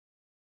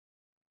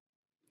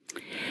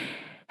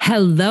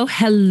Hello,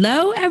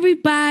 hello,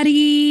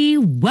 everybody.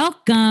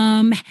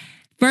 Welcome.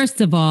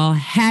 First of all,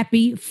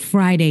 happy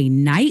Friday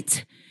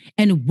night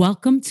and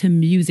welcome to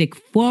Music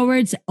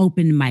Forward's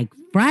Open Mic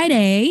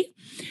Friday.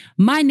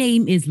 My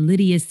name is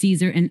Lydia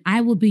Caesar and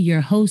I will be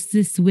your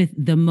hostess with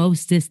the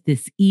mostest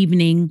this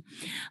evening.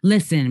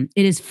 Listen,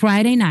 it is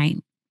Friday night.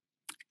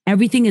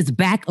 Everything is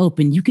back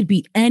open. You could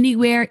be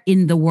anywhere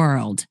in the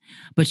world,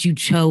 but you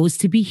chose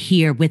to be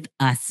here with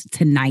us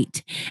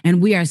tonight.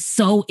 And we are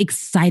so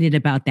excited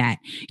about that.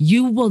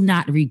 You will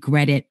not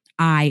regret it.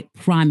 I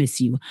promise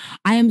you.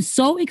 I am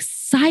so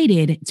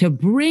excited to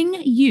bring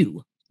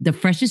you the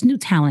freshest new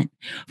talent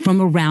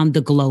from around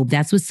the globe.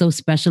 That's what's so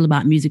special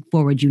about Music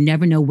Forward. You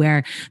never know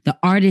where the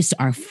artists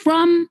are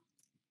from.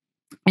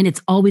 And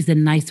it's always a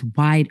nice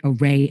wide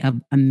array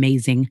of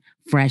amazing,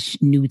 fresh,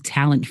 new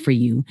talent for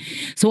you.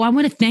 So I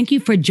want to thank you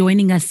for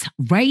joining us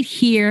right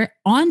here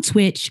on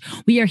Twitch.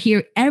 We are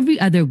here every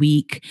other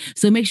week.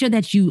 So make sure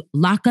that you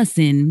lock us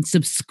in,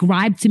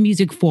 subscribe to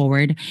Music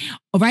Forward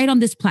right on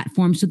this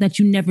platform so that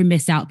you never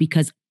miss out.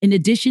 Because in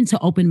addition to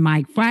Open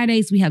Mic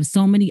Fridays, we have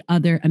so many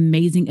other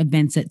amazing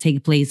events that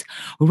take place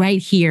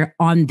right here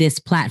on this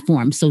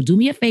platform. So do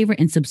me a favor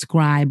and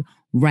subscribe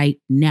right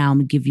now. I'm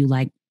going to give you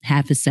like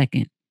half a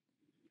second.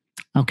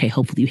 Okay,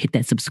 hopefully you hit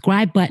that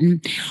subscribe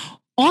button.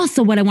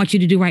 Also, what I want you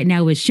to do right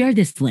now is share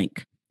this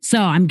link. So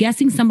I'm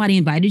guessing somebody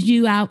invited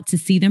you out to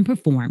see them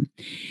perform.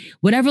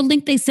 Whatever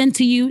link they sent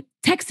to you,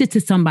 text it to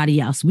somebody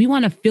else. We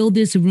want to fill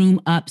this room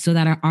up so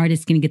that our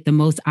artists can get the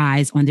most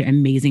eyes on their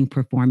amazing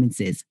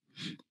performances.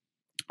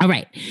 All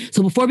right.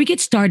 So before we get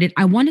started,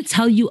 I want to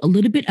tell you a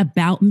little bit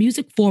about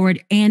Music Forward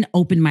and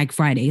Open Mic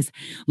Fridays.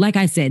 Like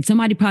I said,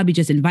 somebody probably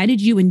just invited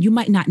you and you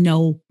might not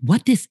know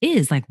what this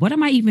is. Like, what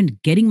am I even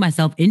getting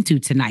myself into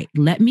tonight?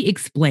 Let me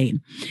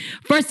explain.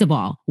 First of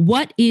all,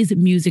 what is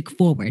Music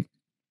Forward?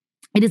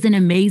 It is an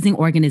amazing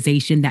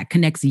organization that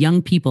connects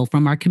young people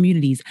from our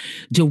communities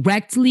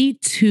directly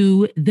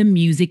to the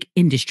music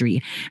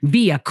industry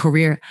via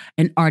career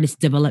and artist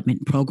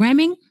development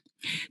programming,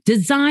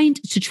 designed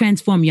to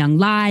transform young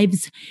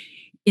lives,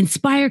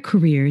 inspire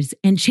careers,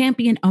 and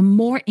champion a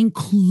more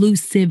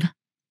inclusive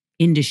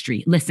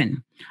industry.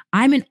 Listen,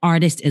 I'm an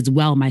artist as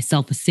well,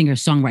 myself, a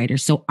singer-songwriter,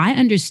 so I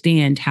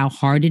understand how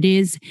hard it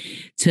is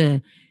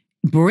to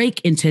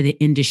break into the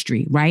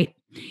industry, right?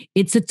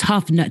 It's a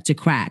tough nut to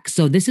crack.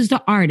 So this is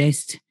the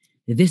artist,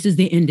 this is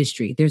the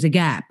industry. There's a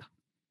gap.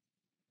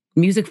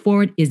 Music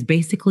Forward is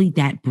basically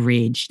that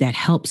bridge that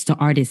helps the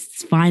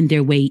artists find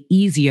their way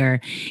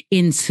easier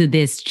into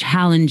this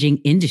challenging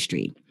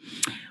industry.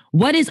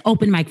 What is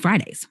Open Mic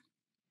Fridays?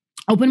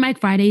 Open Mic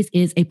Fridays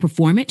is a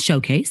performance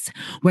showcase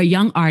where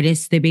young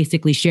artists, they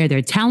basically share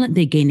their talent,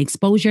 they gain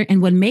exposure.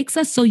 And what makes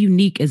us so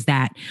unique is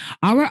that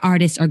our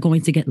artists are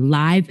going to get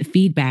live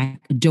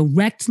feedback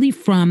directly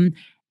from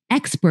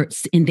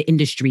experts in the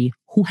industry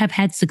who have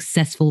had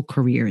successful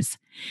careers.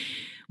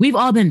 We've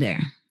all been there.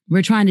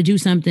 We're trying to do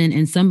something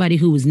and somebody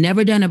who has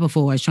never done it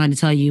before is trying to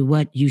tell you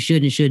what you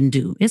should and shouldn't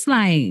do. It's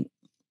like,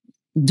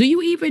 do you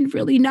even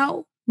really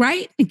know?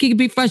 Right? It can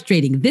be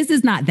frustrating. This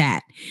is not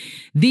that.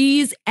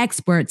 These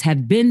experts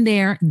have been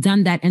there,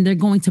 done that, and they're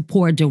going to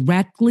pour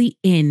directly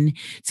in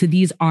to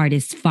these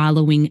artists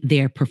following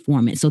their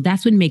performance. So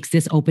that's what makes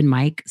this open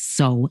mic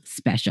so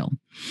special.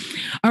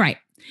 All right.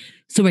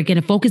 So we're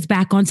going to focus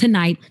back on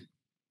tonight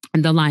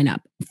and the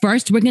lineup.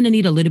 First, we're going to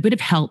need a little bit of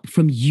help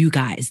from you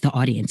guys, the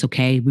audience,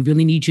 okay? We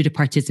really need you to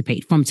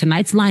participate. From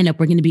tonight's lineup,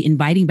 we're going to be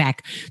inviting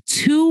back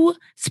two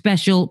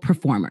special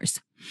performers.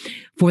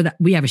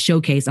 We have a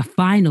showcase, a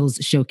finals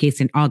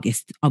showcase in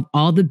August of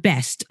all the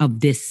best of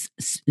this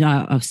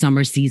of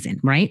summer season,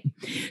 right?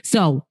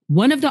 So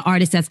one of the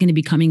artists that's going to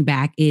be coming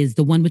back is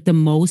the one with the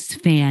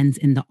most fans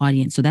in the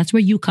audience. So that's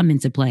where you come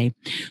into play.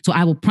 So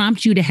I will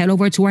prompt you to head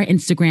over to our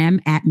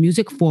Instagram at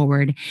Music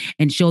Forward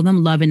and show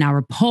them love in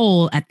our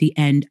poll at the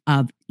end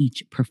of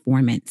each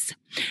performance.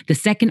 The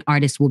second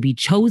artist will be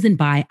chosen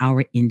by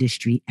our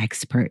industry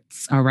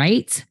experts. All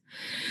right?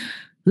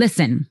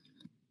 Listen.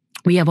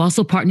 We have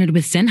also partnered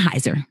with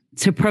Sennheiser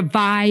to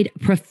provide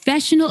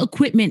professional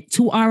equipment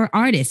to our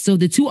artists. So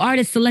the two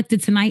artists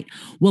selected tonight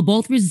will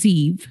both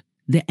receive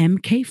the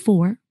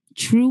MK4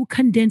 true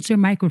condenser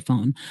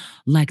microphone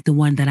like the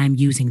one that I'm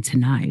using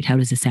tonight. How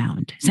does it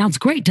sound? Sounds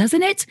great,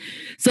 doesn't it?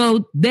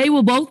 So they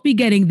will both be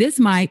getting this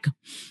mic,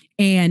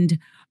 and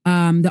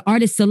the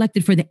artists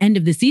selected for the end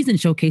of the season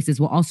showcases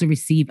will also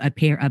receive a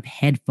pair of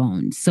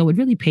headphones. So it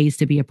really pays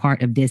to be a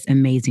part of this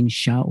amazing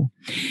show.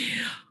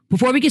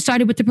 Before we get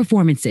started with the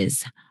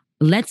performances,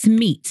 let's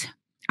meet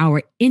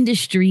our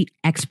industry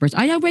experts.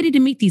 Are y'all ready to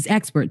meet these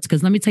experts?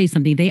 Because let me tell you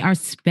something, they are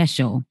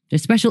special. They're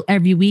special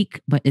every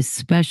week, but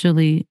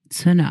especially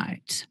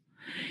tonight.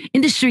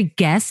 Industry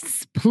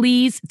guests,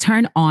 please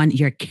turn on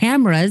your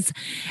cameras.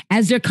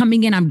 As they're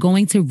coming in, I'm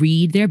going to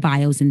read their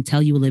bios and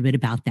tell you a little bit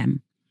about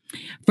them.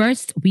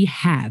 First, we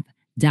have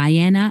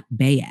Diana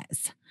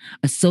Baez,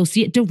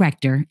 Associate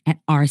Director at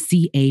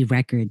RCA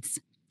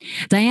Records.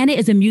 Diana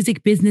is a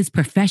music business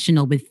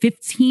professional with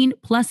 15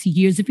 plus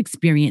years of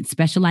experience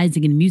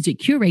specializing in music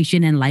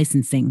curation and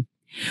licensing.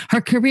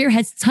 Her career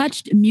has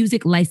touched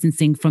music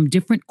licensing from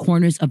different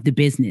corners of the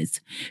business: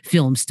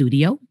 film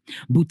studio,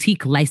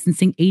 boutique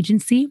licensing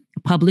agency,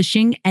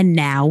 publishing, and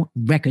now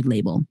record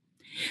label.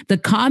 The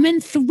common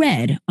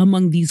thread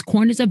among these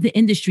corners of the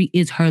industry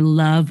is her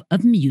love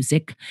of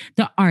music,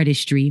 the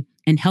artistry,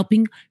 and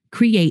helping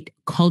create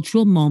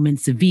cultural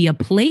moments via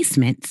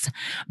placements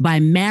by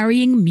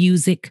marrying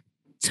music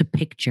to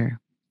picture.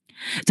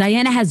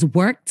 Diana has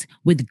worked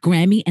with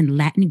Grammy and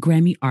Latin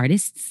Grammy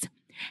artists,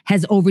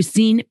 has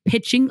overseen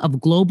pitching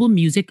of global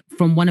music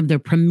from one of the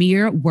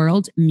premier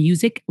world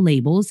music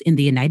labels in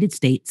the United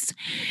States,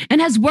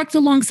 and has worked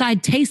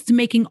alongside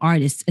taste-making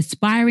artists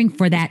aspiring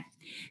for that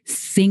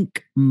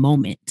sync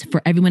moment.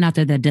 For everyone out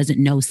there that doesn't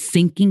know,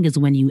 syncing is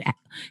when you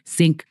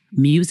sync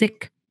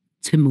music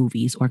to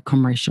movies or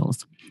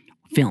commercials,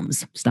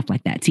 films, stuff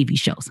like that, TV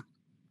shows.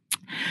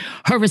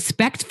 Her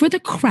respect for the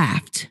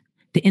craft,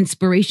 the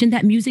inspiration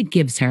that music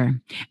gives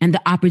her, and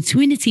the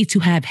opportunity to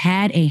have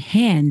had a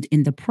hand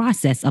in the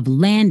process of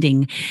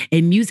landing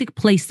a music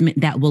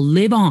placement that will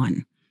live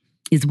on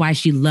is why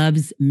she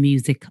loves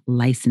music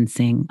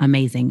licensing.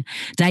 Amazing.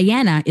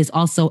 Diana is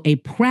also a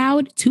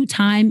proud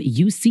two-time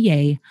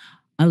USC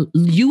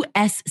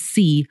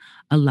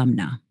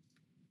alumna.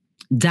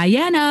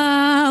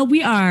 Diana,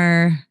 we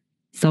are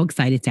so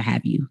excited to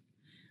have you.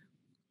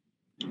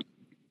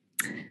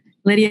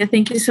 Lydia,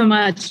 thank you so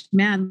much.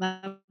 Man,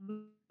 that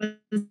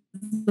was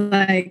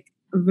like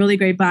a really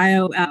great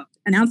bio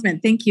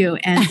announcement. Thank you.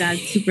 And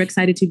super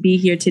excited to be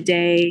here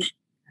today.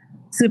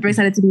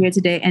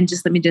 And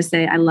just let me just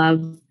say, I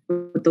love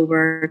the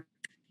work.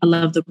 I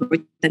love the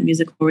work that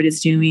Music Forward is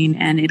doing,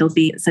 and it'll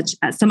be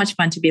so much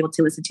fun to be able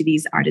to listen to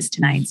these artists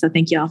tonight. So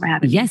thank you all for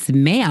having me. Yes,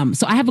 ma'am.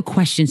 So I have a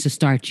question to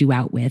start you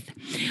out with.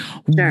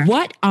 Sure.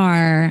 What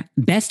are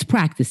best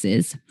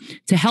practices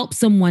to help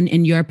someone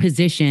in your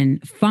position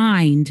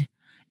find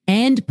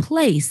and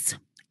place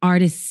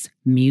artists'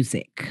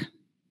 music?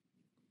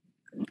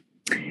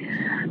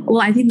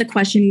 Well, I think the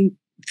question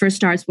first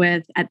starts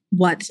with at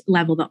what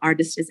level the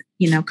artist is,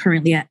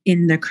 currently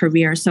in their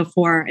career. So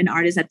for an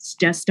artist that's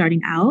just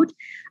starting out,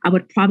 I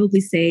would probably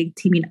say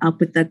teaming up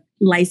with the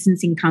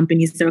licensing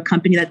companies. So a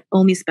company that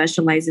only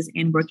specializes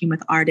in working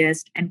with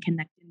artists and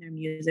connecting their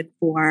music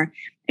for,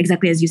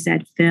 exactly as you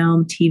said,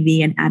 film,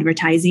 TV, and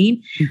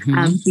advertising.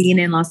 Mm-hmm. Being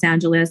in Los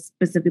Angeles,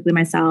 specifically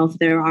myself,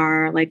 there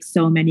are like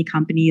so many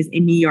companies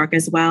in New York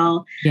as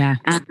well. Yeah.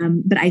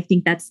 But I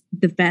think that's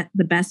the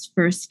best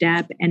first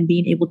step, and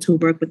being able to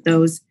work with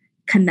those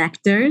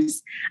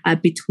connectors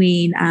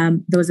between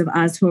those of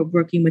us who are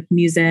working with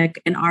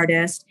music and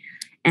artists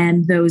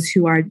and those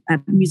who are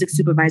music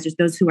supervisors,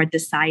 those who are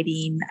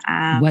deciding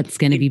what's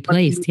going to be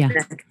placed. Yeah,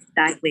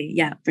 exactly.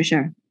 Yeah, for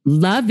sure.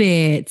 Love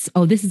it.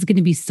 Oh, this is going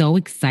to be so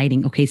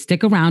exciting. Okay,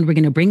 stick around. We're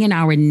going to bring in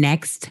our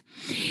next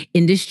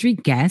industry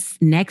guest.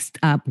 Next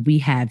up, we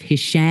have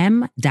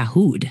Hisham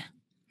Dahoud.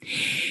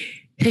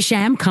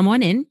 Hisham, come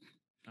on in.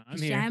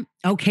 Hisham,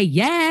 okay,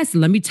 yes.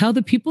 Let me tell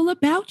the people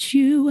about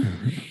you.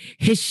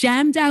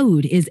 Hisham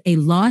Dahoud is a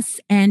Los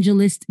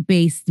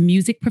Angeles-based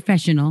music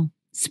professional,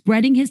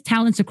 spreading his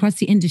talents across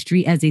the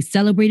industry as a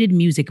celebrated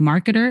music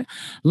marketer,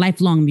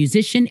 lifelong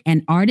musician,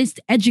 and artist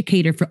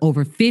educator for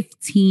over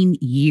 15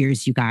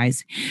 years, you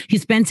guys. He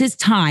spends his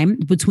time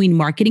between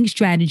marketing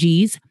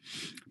strategies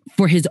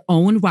for his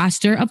own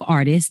roster of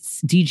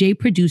artists, DJ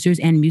producers,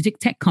 and music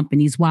tech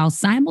companies, while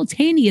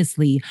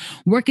simultaneously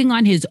working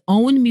on his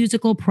own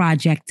musical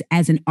project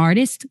as an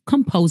artist,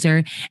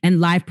 composer, and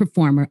live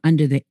performer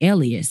under the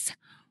alias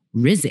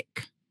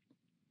Rizik,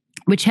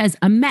 which has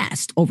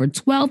amassed over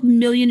 12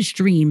 million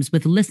streams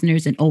with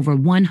listeners in over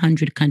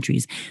 100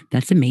 countries.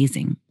 That's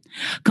amazing.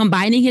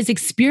 Combining his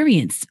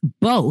experience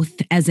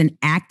both as an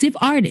active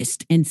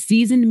artist and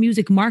seasoned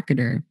music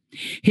marketer,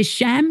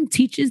 Hisham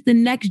teaches the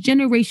next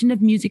generation of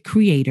music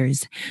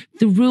creators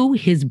through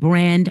his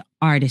brand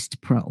Artist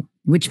Pro,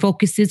 which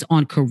focuses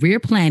on career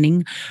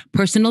planning,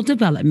 personal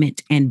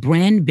development, and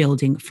brand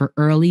building for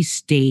early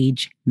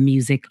stage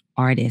music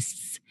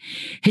artists.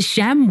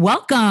 Hisham,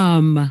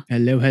 welcome.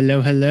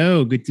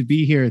 Hello. Good to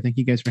be here. Thank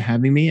you guys for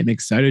having me. I'm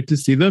excited to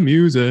see the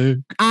music.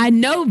 I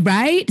know,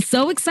 right?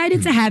 So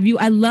excited to have you.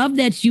 I love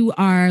that you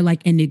are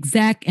like an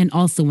exec and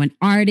also an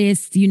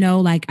artist.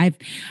 Like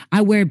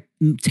I wear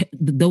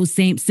those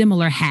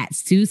similar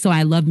hats too. So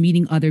I love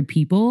meeting other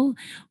people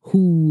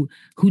who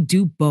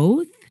do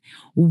both.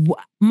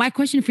 My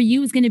question for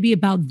you is going to be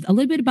a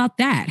little bit about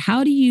that.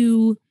 How do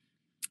you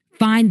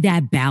find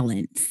that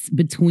balance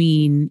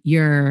between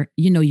your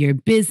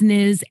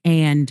business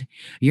and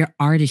your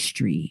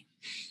artistry?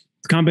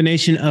 It's a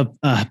combination of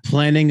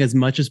planning as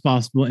much as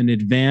possible in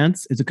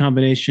advance. It's a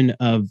combination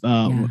of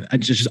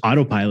just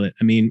autopilot.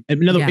 I mean,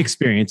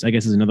 experience, I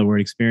guess is another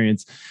word,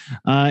 experience.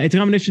 It's a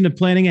combination of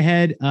planning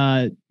ahead,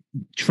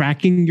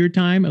 tracking your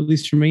time. At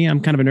least for me, I'm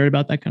kind of a nerd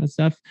about that kind of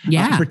stuff.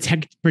 Yeah.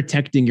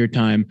 Protecting your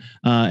time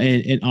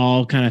in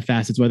all kind of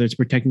facets, whether it's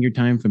protecting your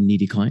time from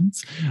needy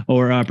clients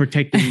or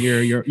protecting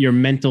your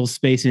mental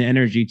space and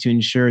energy to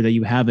ensure that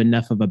you have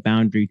enough of a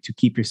boundary to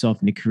keep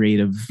yourself in a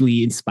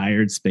creatively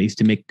inspired space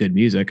to make good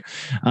music.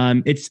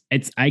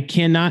 I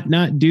cannot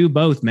not do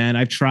both, man.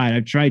 I've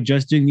tried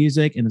just doing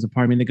music, and there's a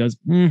part of me that goes,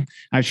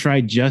 I've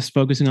tried just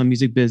focusing on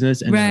music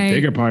business, and the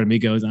bigger part of me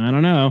goes, I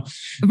don't know.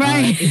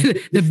 Right.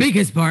 The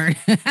biggest part.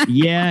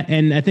 Yeah.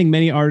 And I think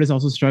many artists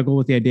also struggle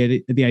with the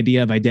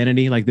idea of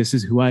identity. Like, this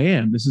is who I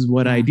am. This is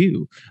what I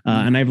do.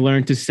 And I've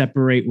learned to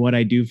separate what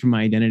I do from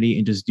my identity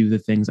and just do the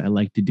things I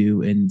like to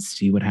do and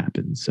see what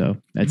happens. So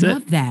that's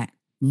Love that.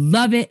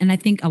 Love it. And I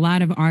think a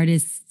lot of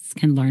artists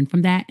can learn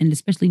from that, and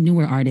especially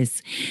newer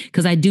artists,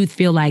 because I do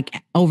feel like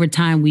over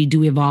time we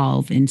do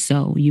evolve. And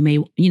so you may,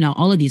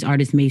 all of these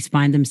artists may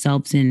find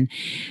themselves in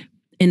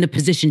the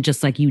position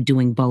just like you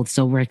doing both.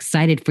 So we're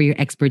excited for your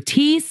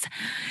expertise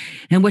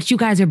and what you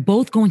guys are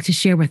both going to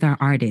share with our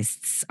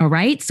artists. All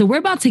right. So we're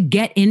about to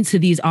get into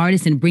these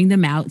artists and bring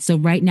them out. So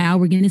right now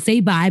we're going to say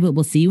bye, but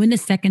we'll see you in a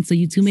second. So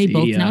you two may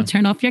both now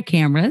turn off your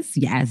cameras.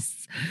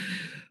 Yes.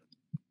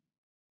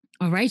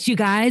 All right, you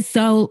guys.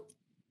 So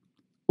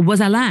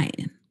was I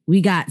lying? We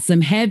got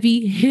some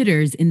heavy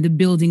hitters in the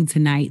building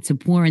tonight to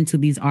pour into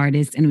these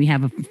artists, and we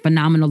have a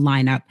phenomenal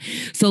lineup.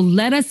 So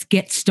let us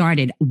get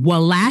started.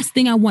 Well, last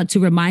thing I want to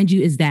remind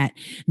you is that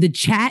the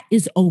chat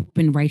is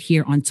open right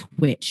here on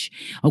Twitch,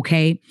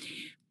 okay?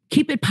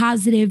 Keep it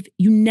positive.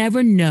 You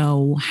never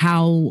know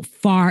how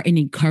far an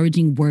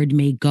encouraging word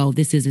may go.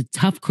 This is a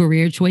tough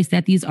career choice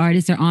that these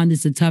artists are on. This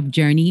is a tough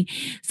journey.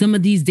 Some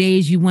of these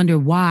days you wonder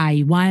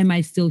why am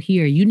I still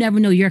here? You never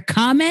know. Your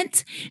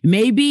comment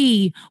may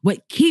be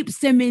what keeps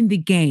them in the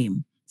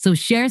game. So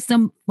share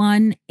some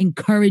fun,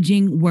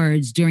 encouraging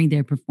words during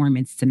their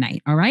performance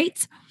tonight. All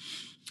right.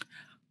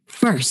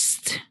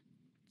 First,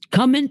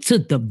 coming to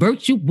the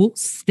virtual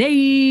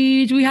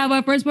stage, we have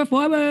our first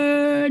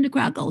performer. The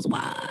crowd goes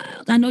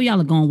wild. I know y'all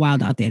are going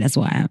wild out there. That's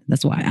why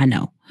I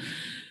know.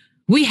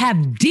 We have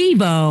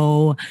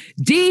Devo.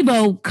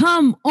 Devo,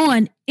 come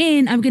on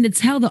in. I'm going to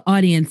tell the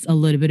audience a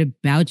little bit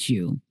about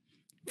you.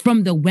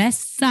 From the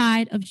west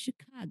side of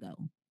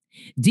Chicago,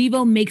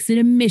 Devo makes it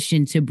a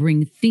mission to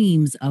bring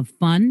themes of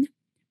fun,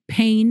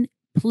 pain,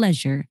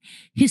 pleasure,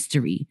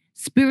 history,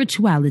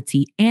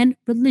 spirituality, and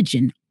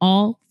religion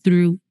all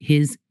through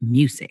his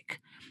music.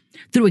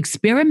 Through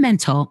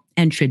experimental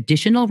and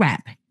traditional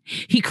rap,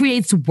 he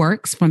creates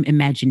works from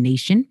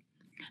imagination,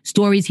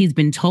 stories he's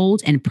been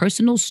told, and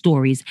personal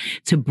stories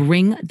to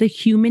bring the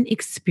human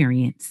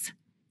experience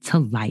to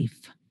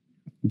life.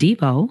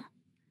 Devo,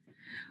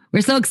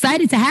 we're so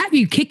excited to have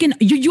you.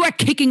 You are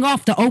kicking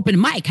off the open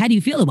mic. How do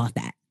you feel about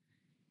that?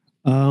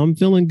 I'm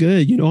feeling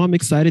good. I'm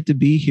excited to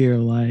be here.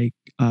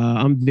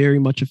 I'm very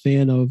much a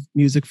fan of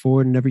Music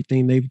Forward and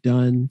everything they've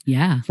done.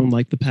 Yeah. From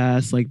the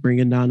past,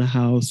 bringing down the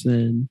house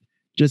and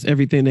just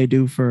everything they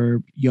do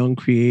for young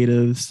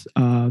creatives.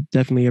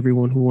 Definitely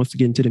everyone who wants to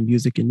get into the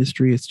music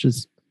industry.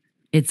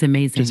 It's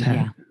amazing. Just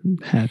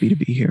happy to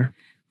be here.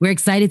 We're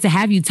excited to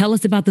have you. Tell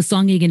us about the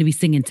song you're going to be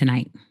singing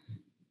tonight.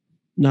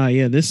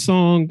 This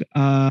song,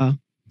 I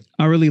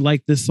really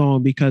like this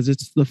song because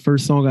it's the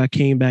first song I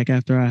came back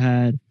after I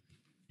had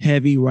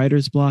heavy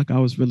writer's block. I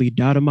was really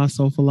doubting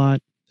myself a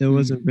lot. There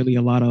wasn't really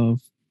a lot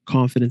of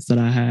confidence that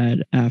I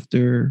had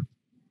after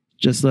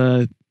just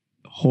a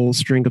whole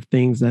string of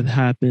things that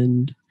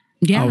happened.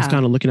 Yeah. I was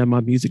kind of looking at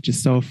my music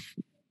just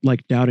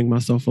doubting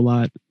myself a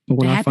lot. But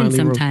when I finally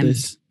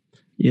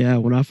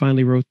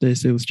wrote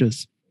this,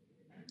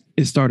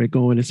 it started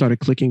going, it started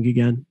clicking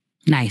again.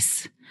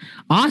 Nice.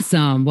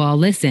 Awesome. Well,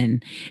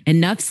 listen,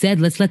 enough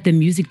said. Let's let the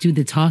music do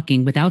the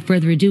talking. Without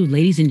further ado,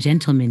 ladies and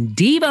gentlemen,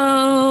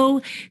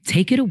 Devo,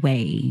 take it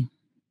away.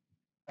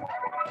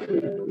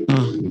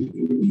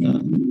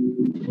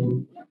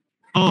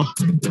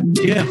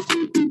 Yeah.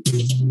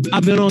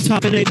 I've been on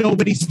top and ain't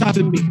nobody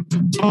stopping me.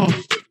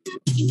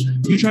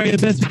 You try your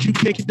best, but you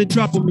can't get the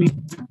drop on me.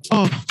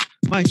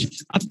 Mike,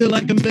 I feel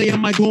like a million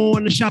might go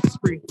on the shopping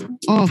spree.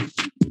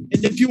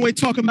 And if you ain't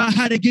talking about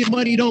how to get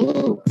money,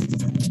 don't.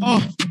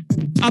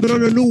 I've been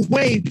on a new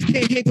wave,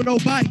 can't hang with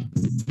nobody.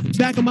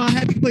 Back in my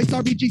happy place,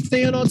 RBG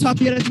staying on top,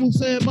 yeah, that's smooth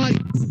saying money.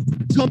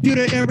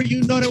 Computer era,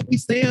 you know that we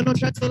staying on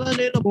track to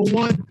London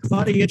 #1.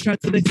 Body and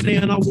track till they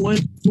staying on one.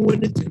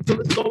 Doing it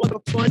till it's all like a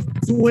fun.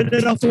 Doing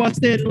it up so I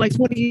stand in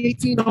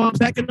 2018. I'm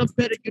back and I'm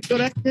better. You know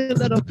that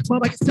letter. My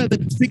mic is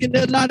tethered. Speaking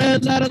it louder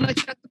and louder like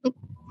tactical.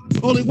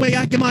 Only way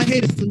I get my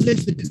haters to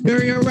listen.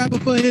 Bury a rapper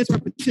for his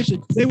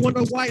repetition. They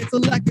wonder why it's a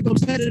lack of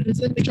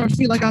competitors and they charge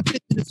me like I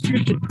fit the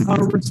description. I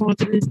don't respond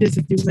to this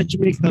distance you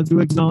mention me because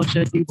you acknowledge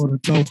that you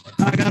want to go.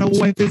 I got a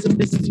wife and some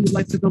missus who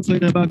likes to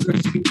complain about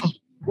girls.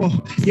 Whoa,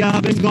 yeah,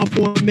 I've been gone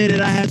for a minute.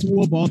 I had to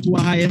war ball to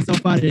a higher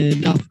self. I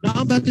didn't know. Now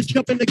I'm about to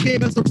jump in the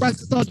cave and surprise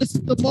us all. This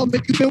is the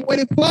moment you've been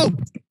waiting for.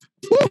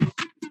 Woo.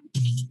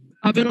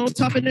 I've been on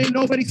top and ain't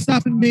nobody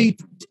stopping me.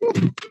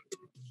 Woo.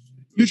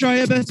 You try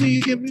your best till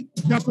you get me,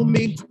 drop on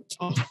me.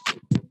 I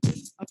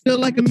feel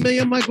like a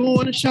million might go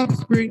on a shopping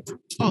spree.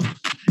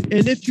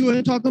 And if you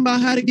ain't talking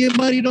about how to get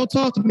money, don't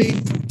talk to me.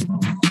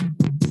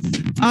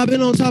 I've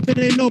been on top and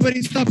ain't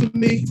nobody stopping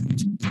me.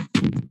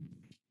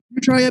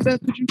 You try your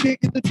best, but you can't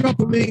get the drop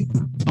of me.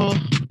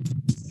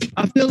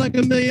 I feel like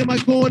a million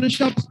might go on a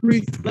shopping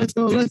spree. Let's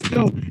go, let's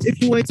go.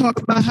 If you ain't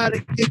talking about how to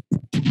get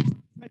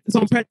practice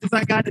on practice,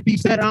 I gotta be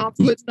better. I'm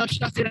putting up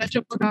shots in that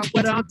jump out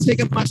whether I'm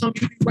taking my time,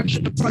 you be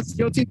rushing across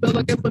your team, feel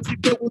like I'm empty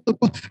filled with the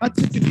ball. I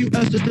took a few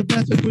L's just to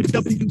pass with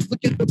W's.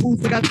 Look at the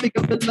moves, like I think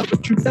I'm in love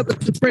with you. Never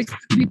to break,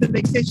 leave the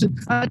vacation.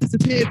 I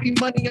disappear, be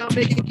money I'm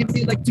making. Give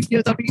me like 2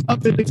 years, I'll be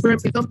up in the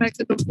Grammys. I'm back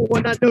to the 4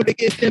 and I know they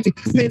get me.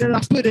 Pain that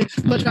I put in,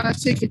 much I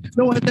take it.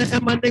 No other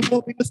and my name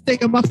won't be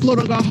mistaken. My flow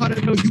don't got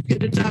harder, no, you can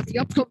deny me.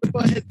 I'm coming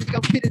for head, think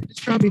I'm kidding,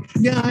 just try me.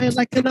 Yeah, I ain't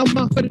like an I'm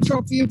out for the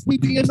trophy. If we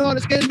being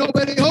honest, can't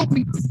nobody help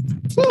me.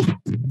 Woo.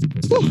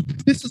 Woo.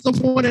 This is a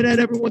warning that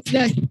everyone's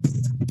neck.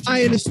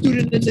 I ain't a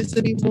student in this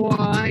anymore.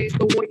 I ain't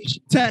the one you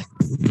should test.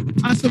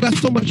 I still got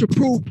so much to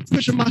prove,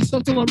 pushing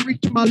myself till I'm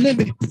reaching my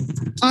limit.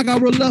 I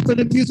got real love for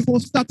the music,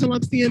 won't stop till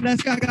I'm seeing that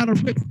sky got a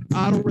rip.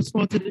 I don't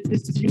respond to the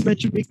instance you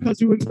mentioned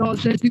because you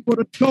acknowledge that you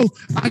gotta go.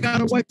 I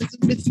got a wife that's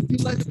a miss if you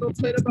like to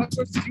complain about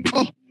versus you.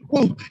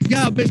 Whoa,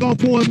 yeah, I've been gone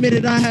for a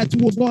minute. I had to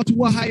evolve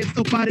to a higher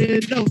self I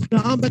didn't know.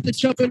 Now I'm at the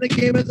jump in the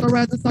game as I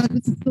rise inside.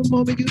 This is the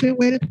moment you've been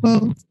waiting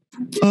for.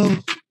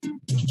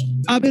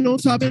 I've been on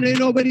top and ain't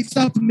nobody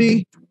stopping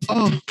me.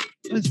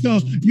 Let's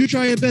go. You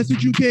try your best,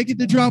 but you can't get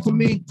the drop on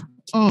me.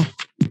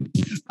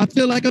 I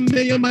feel like a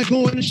million might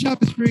go on the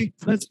shopping spree.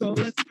 Let's go,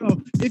 let's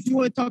go. If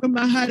you ain't talking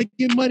about how to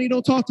get money,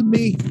 don't talk to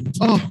me.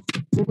 One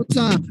more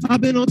time.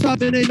 I've been on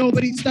top and ain't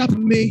nobody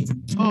stopping me.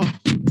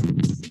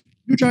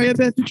 You try your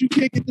best, but you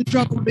can't get the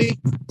drop on me.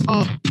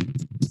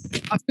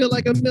 I feel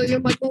like a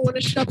million might go on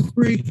a shopping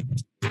spree.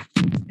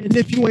 And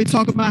if you ain't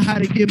talking about how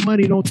to get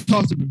money, don't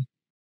talk to me.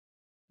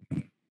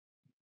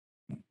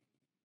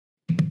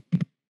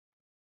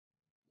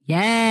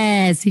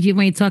 Yes, if you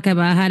ain't talking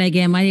about how to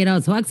get money,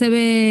 don't talk to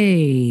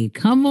me.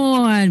 Come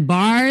on,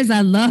 bars.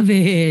 I love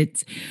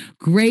it.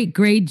 Great,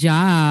 great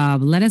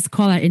job. Let us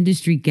call our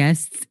industry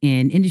guests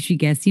in. Industry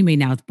guests, you may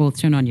now both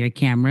turn on your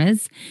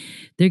cameras.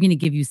 They're going to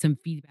give you some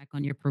feedback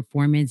on your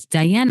performance.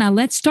 Diana,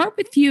 let's start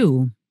with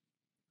you.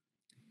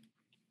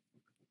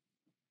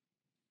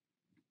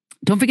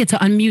 Don't forget to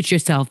unmute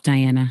yourself,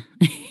 Diana.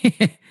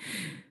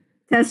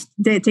 Test,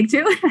 take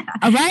 2.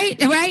 All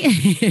right.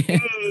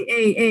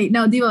 Hey.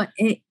 No, Divo,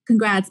 hey,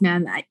 congrats,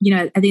 man. I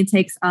think it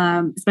takes,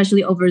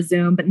 especially over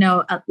Zoom, but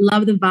no,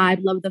 love the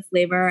vibe, love the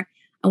flavor.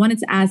 I wanted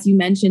to ask, you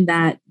mentioned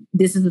that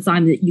this is the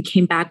song that you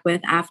came back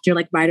with after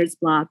like writer's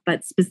block,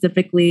 but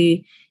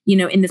specifically,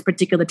 in this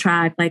particular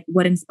track, like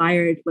what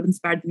inspired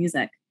the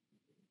music?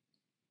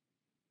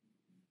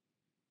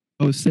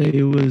 I would say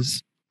it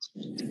was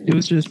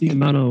just the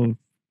amount of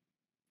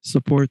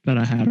support that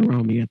I had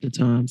around me at the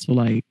time. So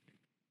like,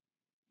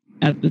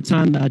 at the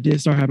time that I did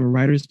start having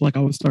writer's block, I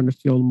was starting to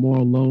feel more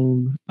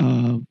alone.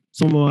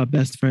 Some of my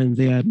best friends,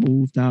 they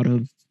moved out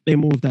of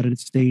the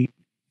state.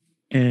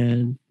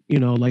 And,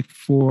 like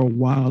for a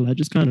while, I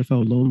just kind of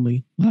felt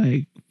lonely.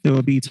 Like there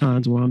would be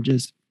times where I'm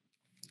just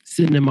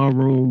sitting in my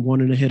room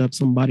wanting to hit up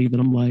somebody that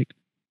I'm like,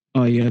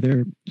 oh yeah,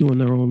 they're doing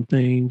their own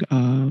thing.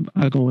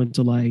 I go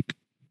into like,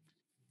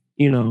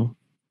 a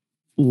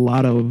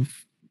lot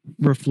of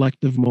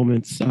reflective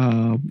moments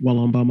while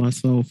I'm by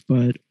myself.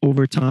 But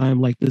over time,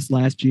 like this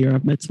last year,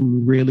 I've met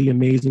some really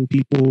amazing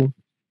people.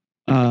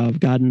 I've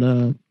gotten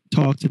to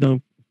talk to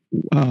them,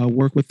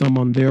 work with them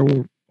on their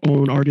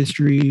own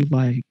artistry.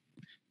 Like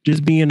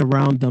just being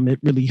around them, it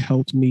really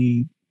helped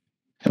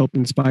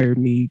inspire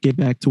me get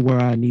back to where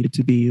I needed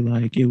to be.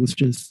 Like it was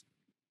just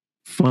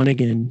fun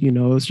again. It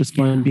was just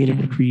fun being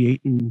able to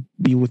create and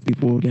be with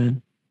people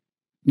again.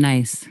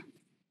 Nice.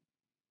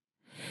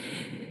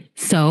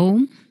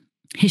 So,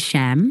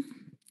 Hisham,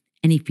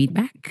 any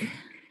feedback?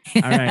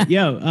 All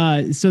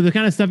right. So the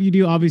kind of stuff you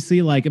do,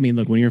 obviously, like, I mean,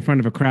 look, when you're in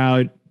front of a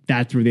crowd,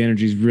 that's where the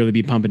energies really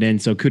be pumping in.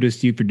 So kudos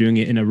to you for doing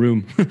it in a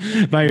room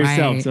by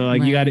yourself. Right, so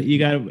like you got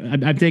to,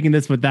 I'm taking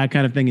this with that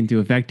kind of thing into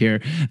effect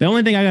here. The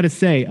only thing I got to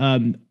say,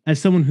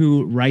 as someone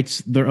who writes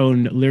their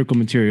own lyrical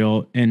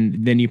material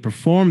and then you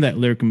perform that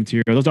lyrical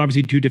material, those are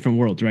obviously two different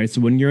worlds, right?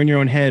 So when you're in your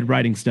own head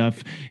writing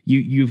stuff,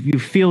 you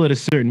feel it a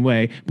certain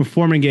way.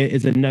 Performing it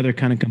is another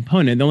kind of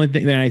component. The only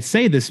thing that I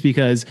say this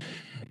because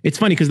it's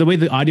funny because the way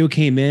the audio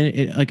came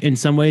in, like in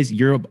some ways,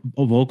 your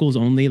vocals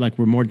only like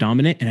were more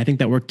dominant, and I think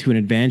that worked to an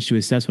advantage to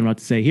assess what I'm about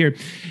to say here.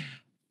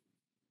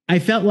 I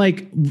felt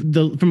like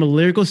from a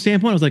lyrical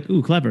standpoint, I was like,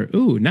 "Ooh, clever!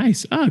 Ooh,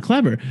 nice!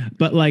 Clever!"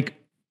 But like,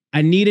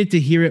 I needed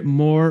to hear it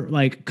more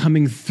like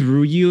coming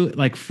through you,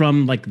 like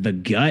from like the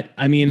gut.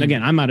 I mean,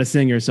 again, I'm not a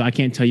singer, so I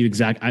can't tell you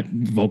exact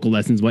vocal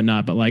lessons,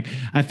 whatnot. But like,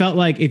 I felt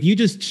like if you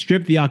just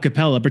strip the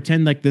acapella,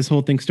 pretend like this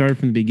whole thing started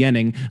from the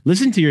beginning,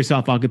 listen to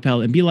yourself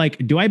acapella, and be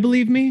like, "Do I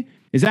believe me?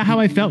 Is that how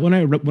I felt when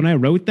I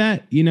wrote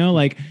that?"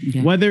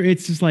 Whether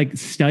it's just like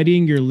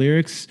studying your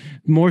lyrics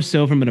more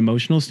so from an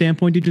emotional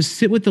standpoint, to just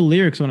sit with the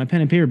lyrics on a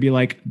pen and paper, be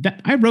like,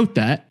 that I wrote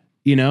that,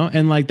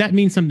 and like that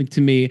means something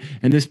to me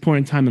in this point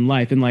in time in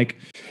life. And like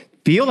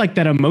feel like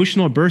that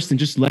emotional burst and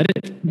just let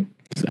it.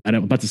 I'm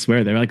about to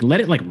swear there. Like,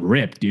 let it like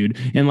rip, dude.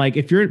 And like,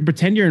 if you're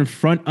pretend you're in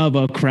front of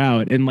a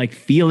crowd and like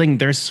feeling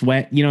their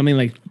sweat, you know what I mean?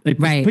 Like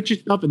Right. put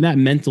yourself in that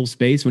mental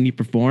space when you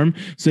perform.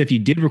 So if you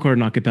did record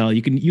an acapella,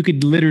 you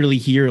could literally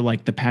hear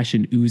like the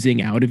passion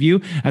oozing out of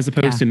you as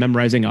opposed to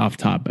memorizing off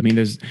top. I mean,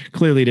 there's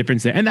clearly a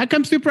difference there, and that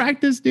comes through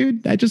practice,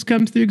 dude. That just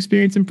comes through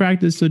experience and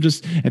practice. So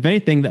just if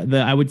anything,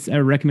 I would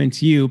recommend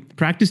to you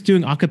practice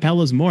doing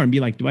acapellas more and be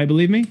like, do I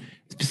believe me?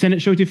 Send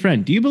it, show it to a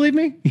friend. Do you believe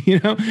me? You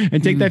know,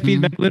 and take that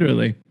feedback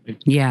literally.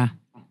 Yeah,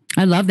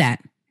 I love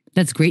that.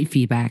 That's great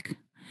feedback.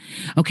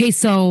 Okay,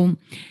 so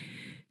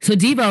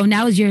Devo,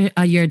 now is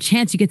your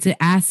chance. You get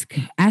to ask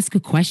a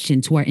question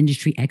to our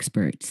industry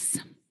experts.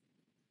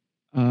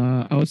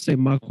 I would say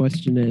my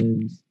question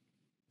is,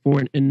 for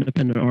an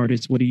independent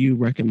artist, what do you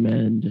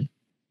recommend?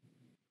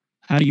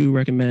 How do you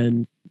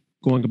recommend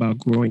going about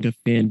growing a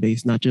fan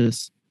base, not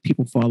just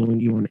people following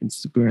you on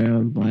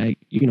Instagram? Like,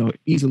 you know,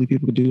 easily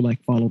people could do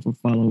like follow for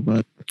follow,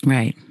 but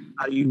right.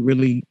 How do you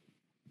really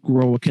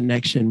grow a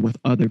connection with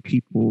other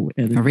people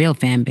and a real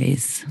fan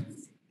base?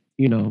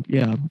 You know,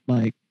 yeah,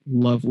 like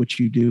love what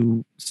you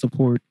do,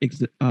 support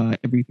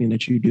everything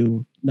that you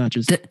do, not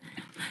just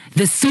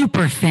the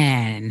super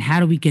fan. How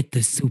do we get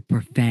the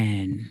super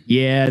fan?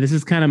 Yeah, this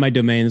is kind of my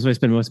domain. This is what I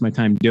spend most of my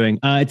time doing.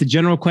 It's a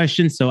general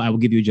question, so I will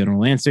give you a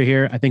general answer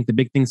here. I think the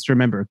big things to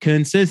remember: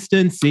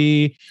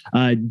 consistency.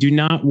 Do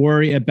not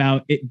worry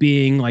about it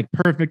being like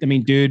perfect. I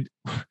mean, dude,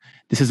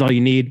 this is all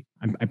you need.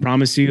 I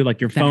promise you,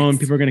 like your phone,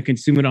 people are going to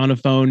consume it on a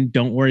phone.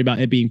 Don't worry about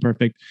it being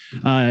perfect.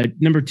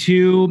 Number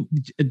two,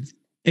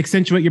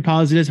 accentuate your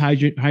positives, hide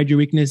your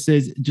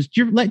weaknesses. Just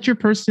let your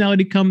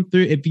personality come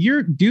through. If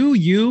do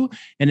you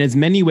in as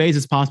many ways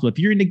as possible. If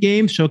you're into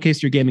games,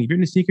 showcase your gaming. If you're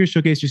into sneakers,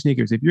 showcase your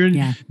sneakers. If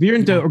you're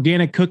into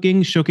organic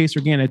cooking, showcase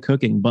organic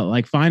cooking. But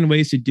like find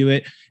ways to do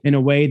it in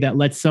a way that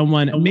lets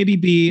someone maybe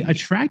be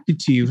attracted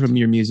to you from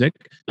your music,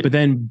 but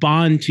then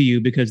bond to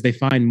you because they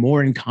find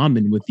more in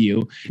common with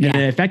you. And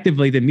then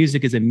effectively, the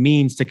music is a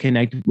means to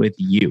connect with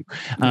you.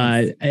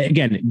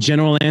 Again,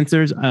 general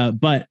answers,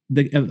 but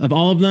of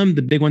all of them,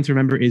 the big one to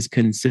remember is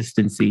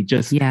consistency.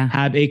 Just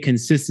have a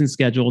consistent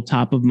schedule,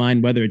 top of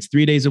mind, whether it's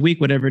 3 days a week,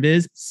 whatever it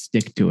is,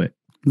 stick to it.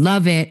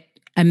 Love it.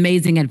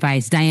 Amazing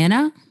advice.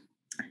 Diana?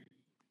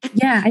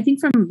 Yeah, I think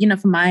from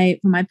my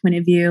point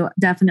of view,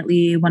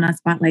 definitely want to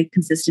spotlight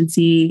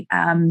consistency,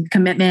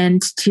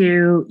 commitment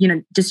to,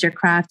 just your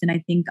craft. And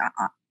I think,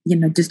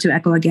 just to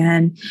echo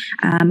again,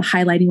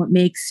 highlighting what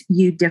makes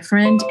you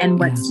different and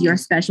what's your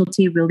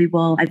specialty really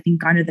will, I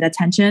think, garner that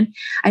attention.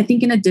 I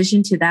think in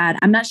addition to that,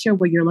 I'm not sure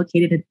where you're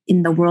located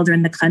in the world or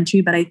in the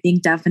country, but I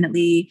think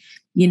definitely,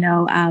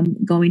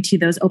 going to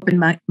those open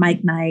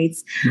mic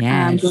nights,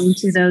 going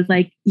to those,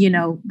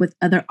 with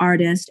other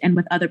artists and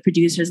with other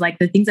producers, like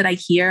the things that I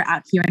hear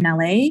out here in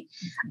LA,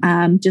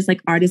 just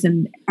like artists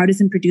and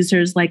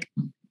producers, like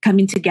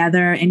coming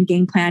together and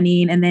game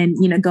planning, and then,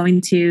 going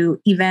to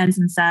events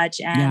and such,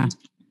 and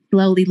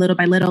slowly, little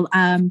by little.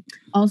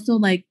 Also,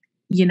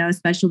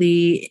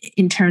 especially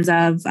in terms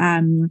of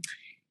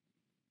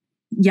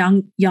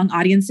young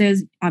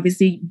audiences,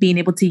 obviously being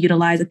able to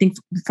utilize, I think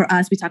for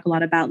us, we talk a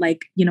lot about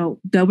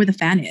go where the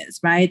fan is,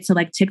 right? So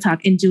like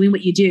TikTok and doing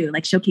what you do,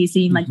 like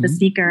showcasing like the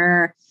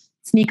sneaker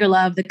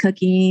love, the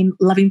cooking,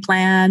 loving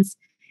plants.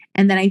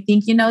 And then I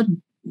think,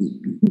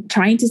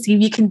 trying to see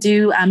if you can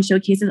do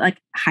showcases like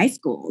high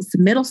schools,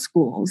 middle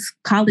schools,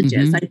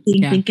 colleges. I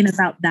think thinking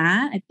about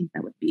that, I think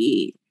that would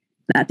be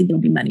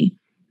money.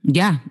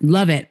 Yeah,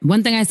 love it.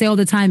 One thing I say all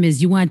the time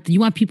is you want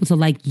people to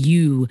like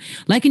you.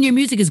 Liking your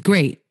music is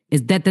great.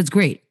 That's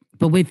great.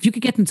 But if you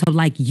could get them to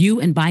like you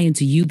and buy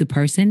into you, the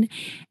person,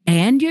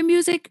 and your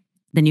music,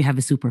 then you have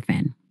a super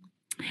fan.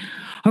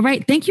 All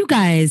right. Thank you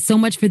guys so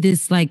much for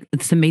this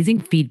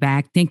amazing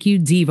feedback. Thank you,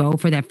 Devo,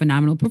 for that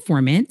phenomenal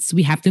performance.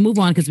 We have to move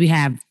on because we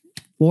have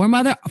four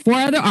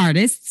other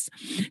artists.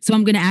 So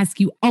I'm going to ask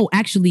you,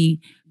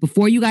 actually,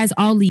 before you guys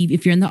all leave,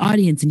 if you're in the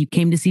audience and you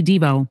came to see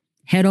Devo,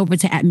 head over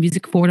to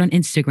 @musicforward on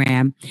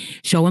Instagram.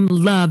 Show him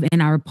love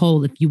in our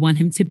poll if you want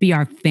him to be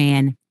our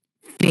fan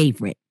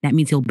favorite. That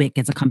means he'll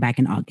get to come back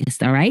in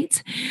August. All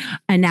right.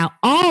 And now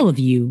all of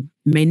you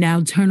may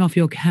now turn off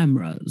your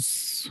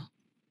cameras.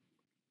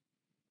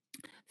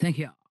 Thank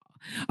you.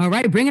 All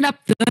right, bringing up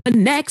the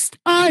next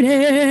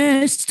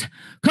artist.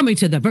 Coming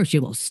to the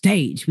virtual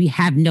stage, we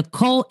have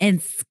Nicole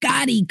and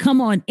Scotty. Come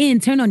on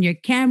in, turn on your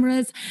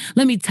cameras.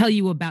 Let me tell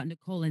you about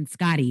Nicole and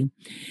Scotty.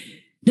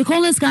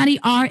 Nicole and Scotty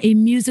are a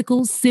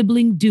musical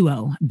sibling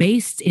duo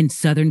based in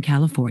Southern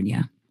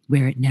California,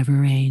 where it never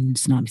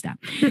rains. No, let me stop.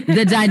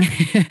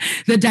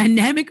 The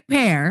dynamic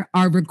pair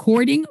are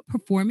recording,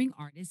 performing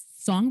artists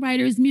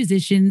songwriters,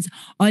 musicians,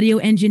 audio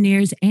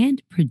engineers,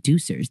 and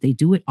producers. They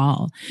do it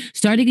all.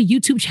 Starting a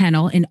YouTube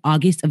channel in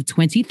August of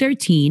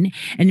 2013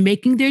 and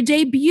making their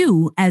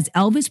debut as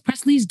Elvis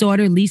Presley's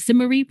daughter, Lisa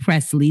Marie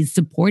Presley's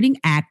supporting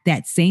act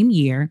that same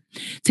year.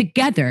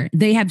 Together,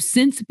 they have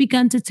since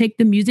begun to take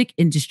the music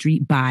industry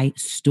by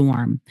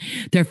storm.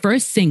 Their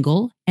first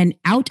single, an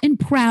out and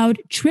proud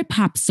trip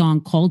hop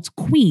song called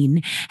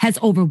Queen, has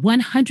over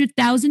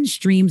 100,000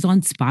 streams on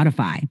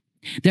Spotify.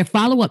 Their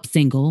follow-up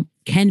single,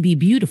 Can Be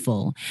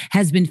Beautiful,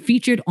 has been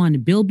featured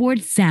on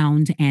Billboard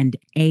Sound and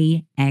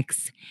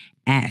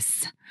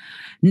AXS.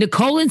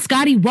 Nicole and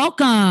Scotty,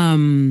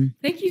 welcome.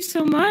 Thank you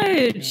so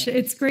much.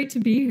 It's great to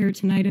be here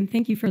tonight, and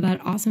thank you for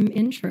that awesome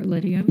intro,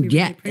 Lydia. We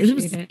really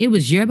appreciate it. It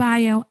was your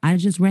bio. I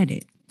just read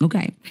it.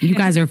 Okay. You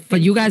guys are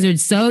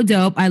so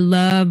dope. I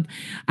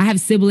have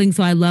siblings,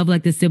 so I love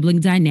like the sibling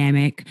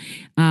dynamic.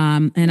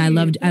 And I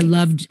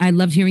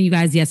loved hearing you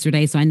guys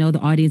yesterday. So I know the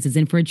audience is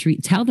in for a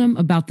treat. Tell them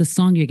about the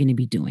song you're going to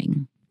be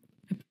doing.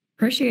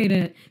 Appreciate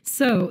it.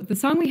 So the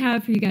song we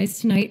have for you guys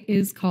tonight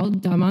is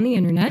called Dumb on the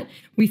Internet.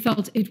 We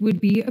felt it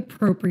would be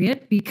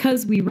appropriate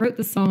because we wrote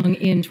the song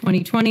in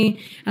 2020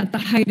 at the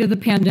height of the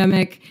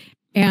pandemic.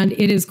 And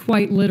it is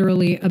quite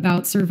literally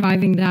about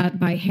surviving that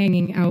by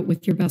hanging out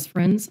with your best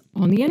friends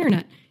on the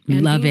internet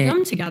and Love being it.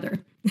 dumb together.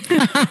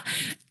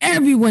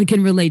 Everyone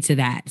can relate to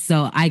that.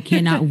 So I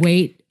cannot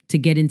wait to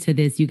get into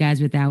this. You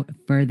guys, without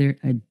further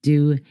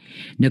ado,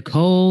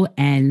 Nicole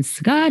and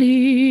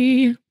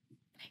Scotty.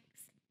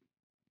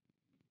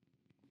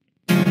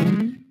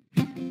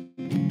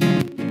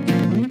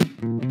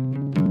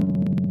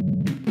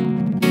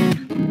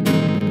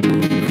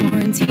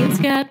 Quarantine's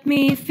got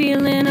me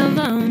feeling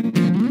alone.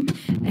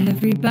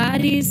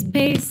 Everybody's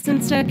paced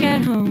and stuck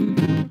at home.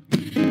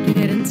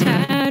 Getting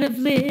tired of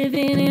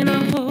living in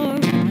a horror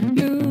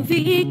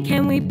movie.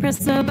 Can we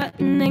press a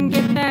button and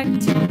get back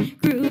to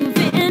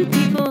grooving?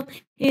 People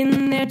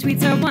in their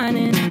tweets are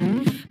whining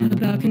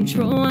about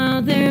control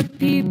while there are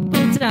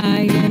people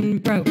dying.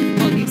 Bro,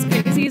 all these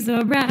crazies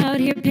are out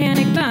here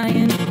panic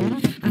buying.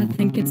 I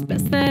think it's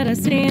best that I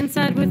stay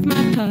inside with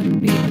my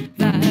puppy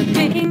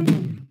vibing.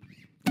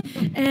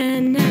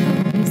 And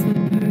now is the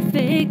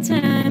perfect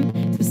time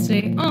to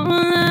stay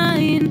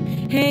online,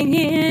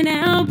 hanging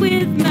out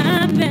with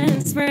my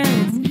best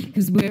friends,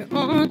 'cause we're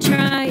all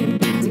trying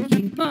to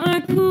keep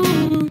our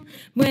cool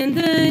when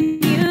the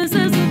news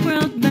of the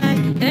world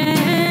might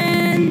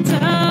end.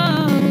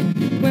 Oh,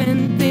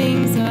 when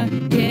things are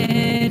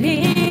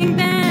getting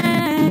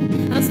bad,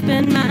 I'll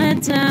spend my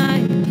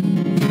time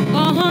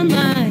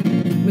online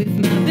with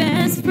my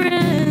best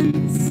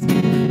friends,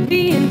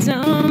 being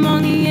dumb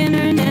on the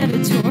internet.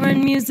 A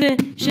touring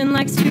musician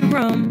likes to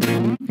roam.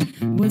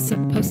 Was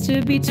supposed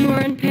to be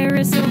touring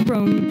Paris or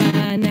Rome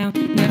by now.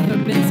 Never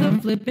been so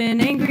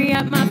flippin' angry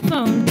at my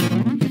phone.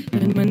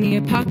 And when the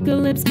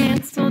apocalypse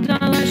canceled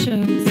all our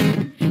shows,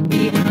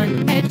 the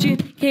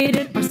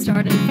uneducated are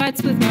starting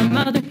fights with my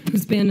mother,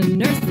 who's been a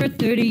nurse for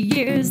 30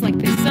 years, like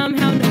they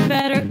somehow know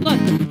better. Look,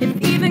 if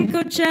even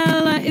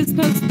Coachella is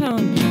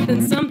postponed,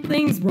 then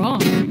something's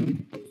wrong.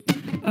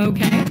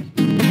 Okay.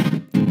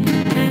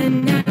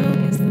 And now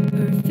is the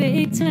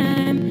perfect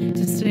time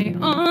to stay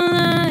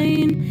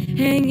online,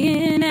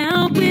 hanging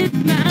out with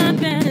my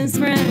best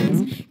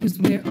friends, 'cause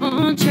we're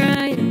all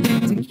trying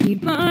to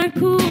keep our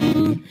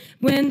cool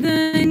when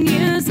the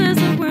news says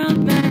the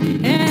world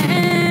might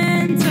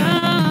end.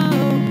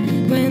 Oh,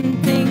 when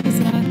things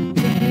are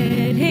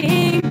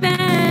getting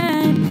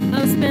bad,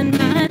 I'll spend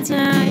my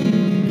time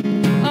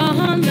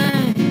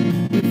online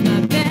with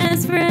my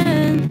best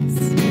friends,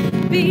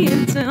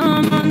 being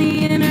dumb on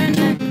the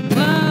internet.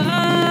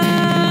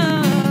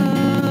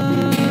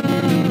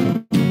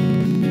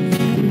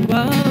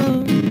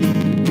 Whoa.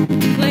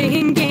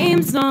 Playing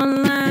games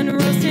online,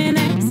 roasting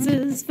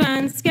exes,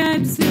 find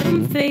Skype,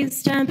 Zoom,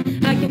 FaceTime.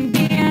 I can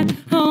be at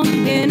home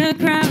in a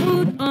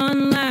crowd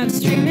on live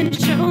streaming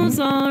shows.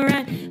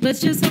 Alright,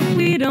 let's just hope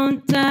we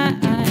don't die.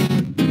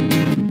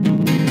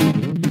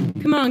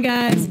 Come on,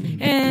 guys.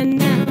 And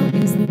now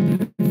is the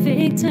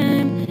perfect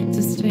time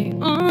to stay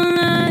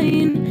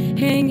online,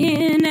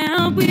 hanging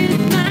out with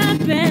my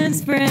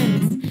best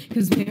friends,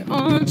 'cause we're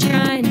all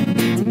trying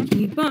to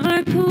keep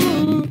our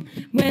cool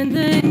when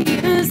the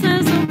news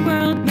says the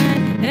world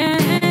might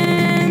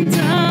end.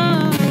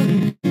 Oh,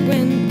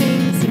 when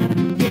things are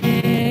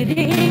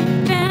getting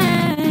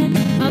bad,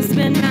 I'll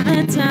spend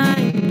my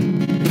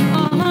time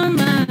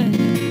online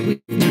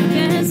with my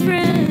best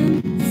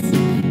friends,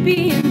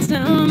 being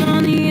dumb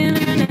on the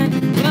internet.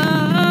 Whoa,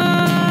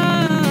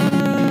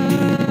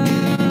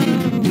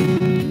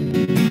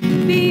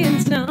 being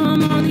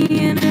dumb on the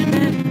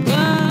internet.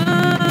 Whoa,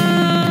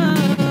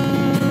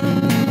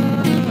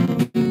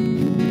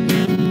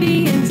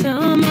 being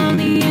dumb on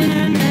the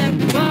internet.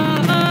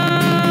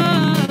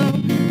 Whoa,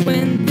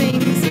 when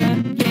things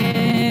are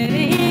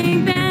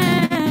getting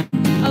bad,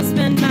 I'll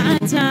spend my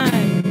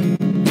time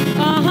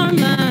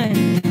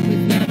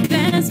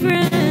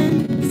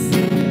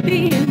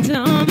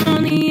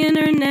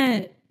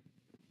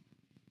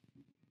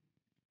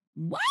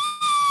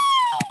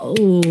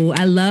Oh,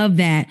 I love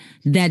that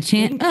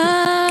chant.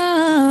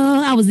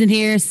 Oh, I was in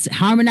here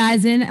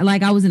harmonizing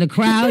like I was in a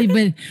crowd,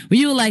 but when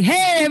you were like,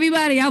 "Hey,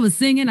 everybody," I was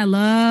singing. I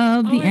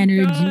love the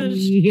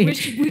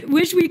energy.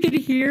 Wish we could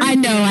hear. I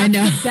know.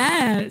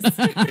 That's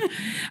the best.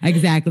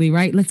 Exactly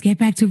right. Let's get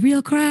back to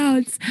real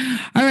crowds.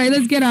 All right,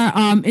 let's get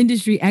our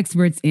industry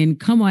experts in.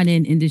 Come on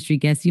in, industry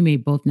guests. You may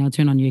both now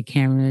turn on your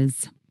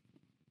cameras.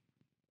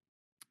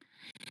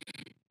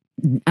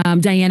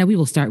 Diana, we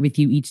will start with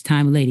you each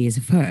time. Ladies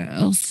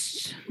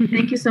first.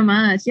 Thank you so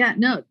much. Yeah,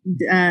 no,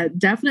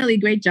 definitely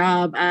great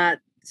job.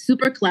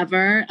 Super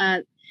clever.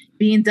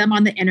 Being dumb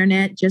on the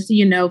internet, just so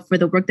you know, for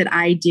the work that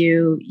I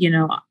do,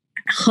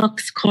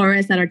 hooks,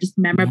 chorus that are just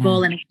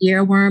memorable, and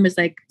earworm is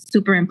like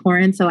super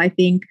important. So I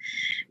think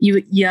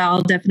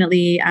y'all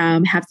definitely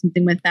have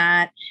something with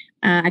that.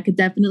 I could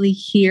definitely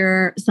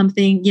hear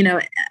something,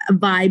 a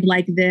vibe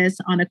like this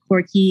on a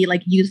quirky,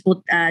 like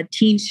youthful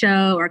teen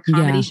show or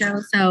comedy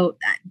show. So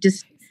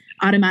just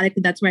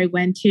automatically, that's where I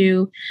went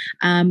to.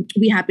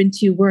 We happened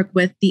to work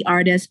with the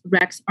artist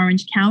Rex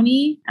Orange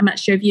County. I'm not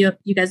sure if you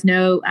guys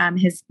know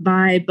his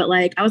vibe, but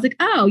like I was like,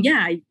 oh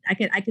yeah, I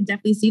could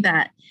definitely see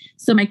that.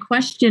 So my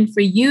question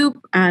for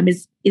you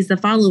is the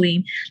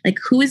following: like,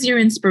 who is your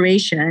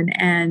inspiration,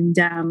 and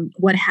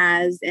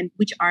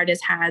which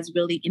artist has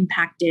really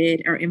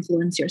impacted or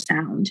influenced your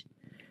sound?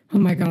 Oh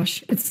my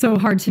gosh, it's so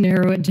hard to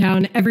narrow it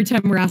down every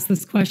time we're asked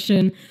this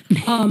question.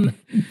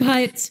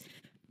 But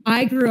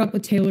I grew up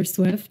with Taylor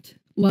Swift,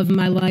 love of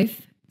my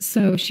life.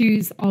 So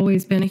she's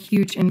always been a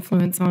huge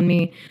influence on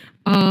me.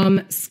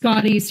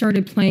 Scotty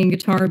started playing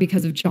guitar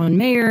because of John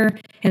Mayer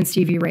and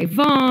Stevie Ray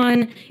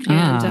Vaughan,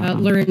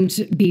 and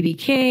learned B.B.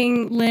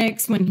 King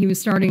licks when he was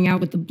starting out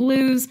with the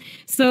blues.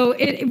 So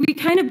we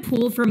kind of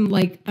pull from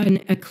like an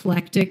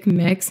eclectic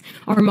mix.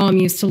 Our mom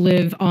used to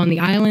live on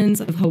the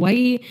islands of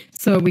Hawaii,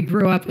 so we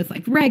grew up with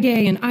like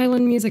reggae and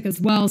island music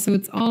as well. So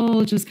it's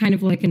all just kind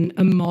of like an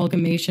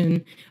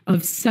amalgamation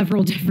of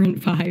several different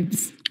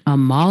vibes.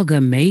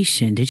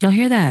 Amalgamation. Did y'all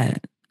hear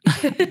that?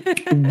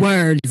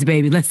 Words,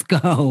 baby. Let's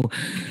go.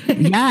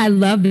 Yeah, I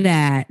love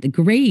that.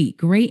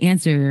 Great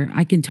answer.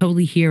 I can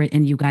totally hear it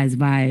in you guys'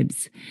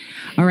 vibes.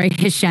 All right,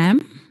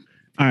 Hisham.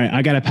 All right,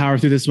 I got to power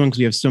through this one because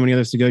we have so many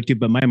others to go to,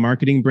 but my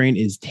marketing brain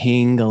is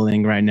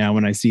tingling right now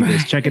when I see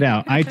this. Check it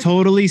out. I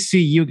totally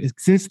see you,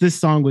 since this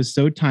song was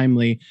so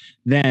timely,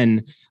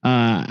 then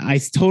I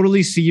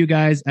totally see you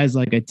guys as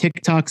like a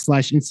TikTok /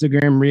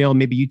 Instagram reel,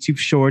 maybe YouTube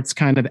shorts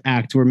kind of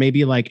act, where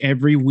maybe like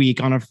every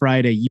week on a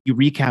Friday, you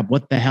recap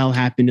what the hell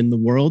happened in the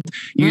world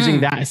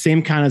using that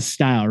same kind of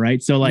style,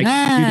 right? So like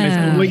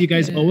you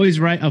guys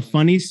always write a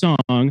funny song.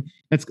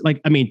 That's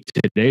like, I mean,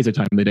 today's a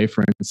time of the day,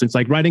 for instance,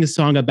 like writing a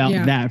song about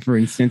that, for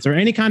instance, or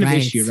any kind of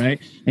issue, right?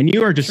 And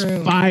you are just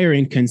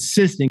firing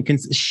consistent,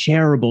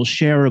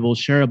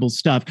 shareable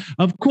stuff.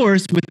 Of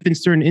course, within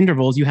certain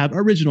intervals, you have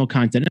original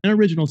content, an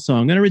original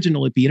song, an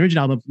original EP, an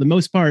original album. For the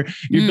most part,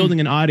 you're building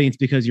an audience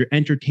because you're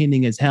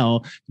entertaining as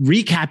hell,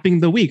 recapping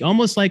the week,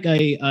 almost like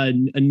a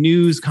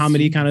news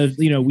comedy kind of,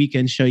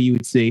 weekend show you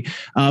would see.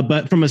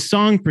 But from a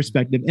song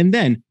perspective, and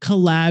then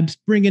collabs,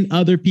 bringing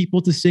other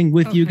people to sing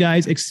with you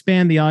guys,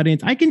 expand the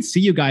audience. I can see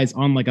you guys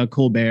on like a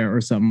Colbert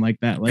or something like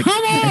that. Like,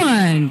 come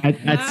on,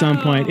 at some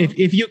point,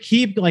 if you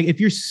keep like, if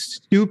you're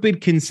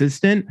stupid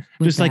consistent,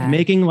 just like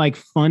making like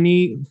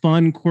funny,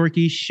 fun,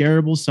 quirky,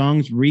 shareable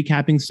songs,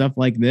 recapping stuff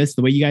like this,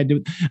 the way you guys do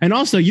it. And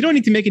also, you don't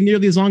need to make it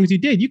nearly as long as you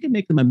did. You can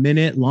make them a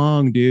minute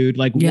long, dude.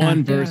 Like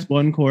one verse,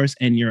 one chorus,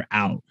 and you're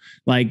out.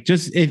 Like,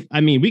 just we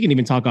can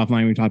even talk offline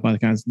when we talk about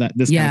kind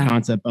of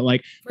concept, but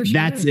like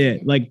that's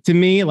it. Like, to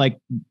me, like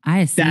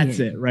that's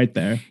it right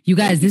there. You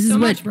guys, this is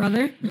what,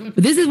 brother.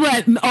 This is what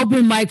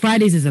Open Mic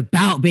Fridays is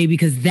about, baby,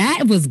 because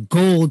that was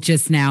gold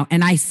just now.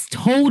 And I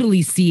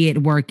totally see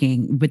it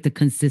working with the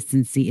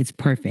consistency. It's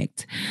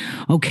perfect.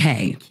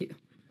 Okay. Thank you.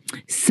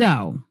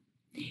 So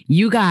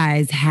you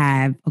guys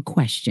have a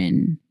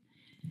question.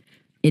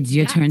 It's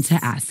your turn to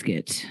ask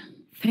it.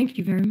 Thank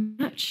you very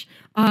much.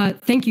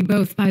 Thank you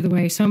both, by the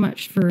way, so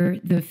much for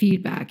the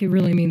feedback. It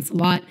really means a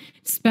lot.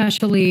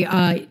 Especially,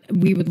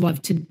 we would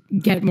love to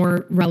get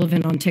more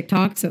relevant on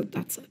TikTok. So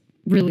that's a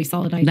really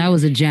solid idea. That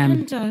was a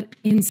gem. And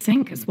in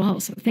sync as well.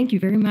 So thank you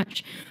very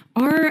much.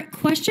 Our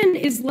question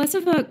is less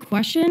of a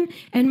question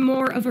and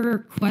more of a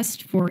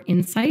request for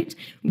insight.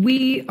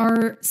 We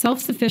are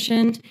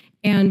self-sufficient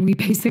and we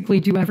basically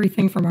do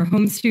everything from our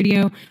home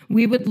studio.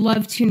 We would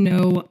love to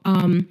know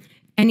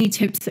any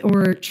tips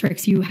or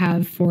tricks you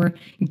have for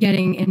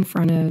getting in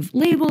front of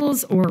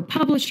labels or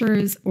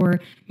publishers or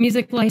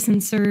music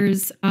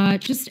licensors,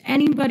 just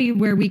anybody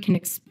where we can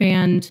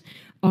expand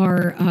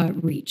our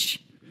reach.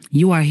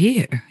 You are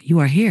here,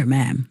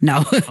 ma'am.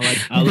 No.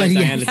 I'll let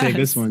Diana take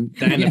this one.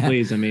 Diana,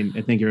 please.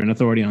 I think you're an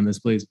authority on this,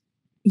 please.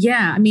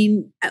 Yeah, I'm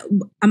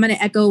going to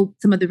echo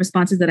some of the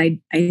responses that I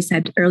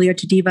said earlier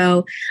to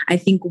Devo. I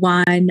think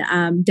one,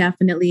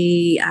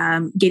 definitely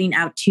getting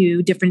out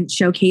to different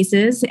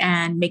showcases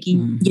and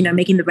making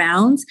the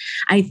rounds.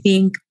 I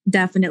think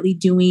definitely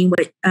doing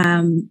what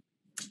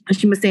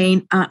she was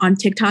saying on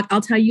TikTok,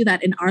 I'll tell you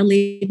that in our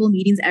label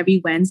meetings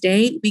every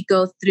Wednesday, we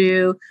go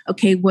through,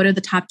 okay, what are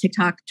the top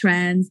TikTok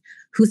trends?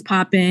 Who's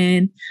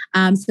popping?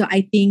 So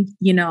I think,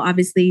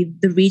 obviously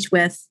the reach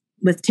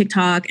with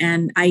TikTok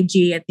and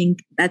IG, I think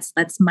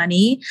that's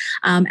money.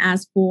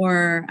 As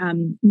for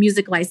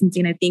music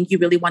licensing, I think you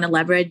really want to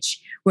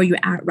leverage where you're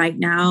at right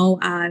now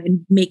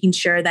and making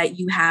sure that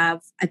you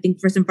have, I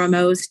think first and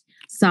foremost,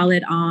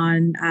 solid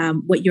on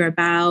what you're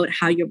about,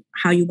 how you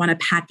want to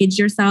package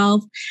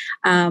yourself.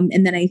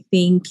 And then I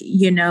think,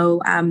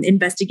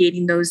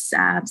 investigating those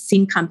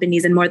scene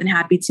companies, and more than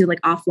happy to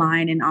like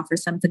offline and offer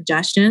some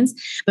suggestions,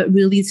 but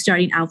really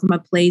starting out from a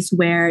place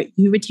where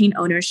you retain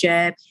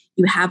ownership,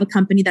 you have a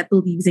company that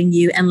believes in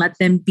you, and let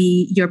them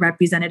be your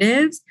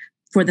representatives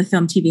for the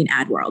film, TV, and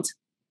ad world.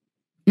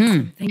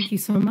 Thank you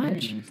so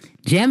much.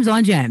 Gems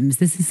on gems.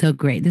 This is so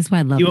great. This is why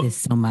I love this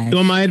so much. You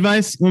want my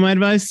advice?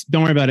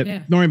 Don't worry about it. Yeah.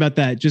 Don't worry about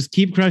that. Just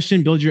keep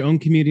crushing, build your own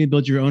community,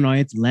 build your own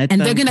audience. They're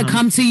going to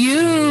come to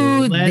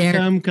you. Let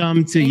them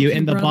come to you.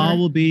 And the ball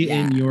will be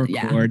in your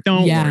court.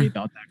 Don't worry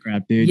about that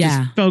crap, dude.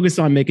 Just focus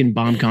on making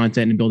bomb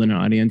content and building an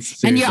audience.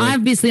 Seriously. And you're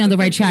obviously on the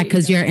right track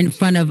because you're in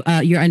front of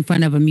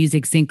a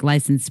music sync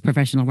licensed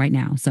professional right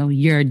now. So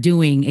you're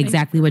doing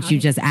exactly what you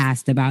just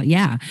asked about.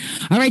 Yeah.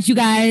 All right, you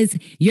guys,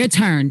 your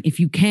turn. If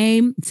you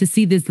came to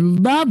see this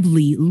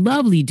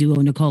lovely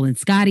duo, Nicole and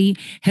Scotty,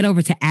 head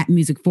over to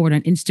 @musicforward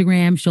on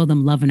Instagram, show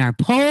them love in our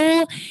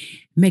poll,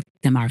 make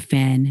them our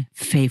fan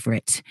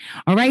favorite.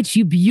 All right,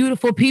 you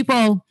beautiful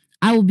people,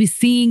 I will be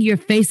seeing your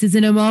faces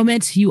in a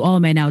moment. You all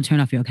may now turn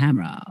off your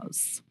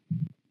cameras.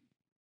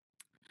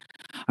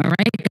 All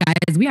right,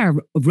 guys, we are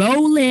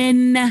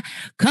rolling,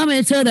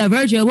 coming to the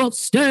virtual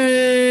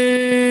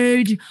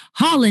stage.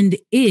 Holland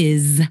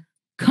is,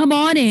 come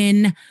on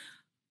in.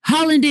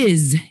 Holland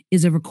is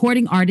a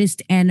recording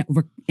artist and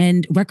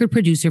record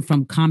producer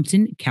from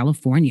Compton,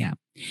 California,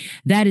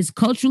 that is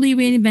culturally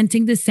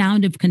reinventing the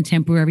sound of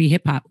contemporary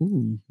hip hop.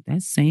 Ooh,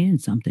 that's saying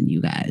something,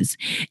 you guys.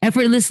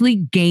 Effortlessly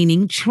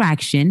gaining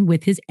traction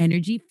with his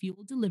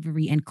energy-fueled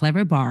delivery and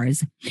clever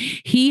bars.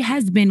 He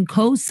has been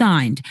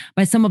co-signed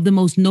by some of the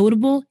most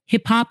notable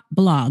hip hop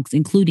blogs,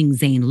 including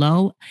Zane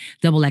Lowe,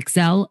 Double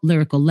XL,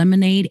 Lyrical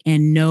Lemonade,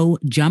 and No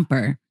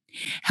Jumper.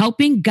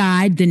 Helping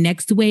guide the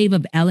next wave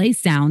of LA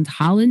sound,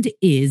 Holland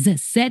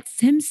sets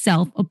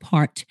himself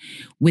apart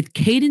with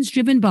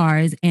cadence-driven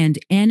bars and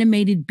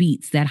animated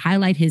beats that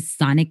highlight his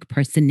sonic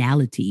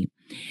personality,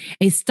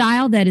 a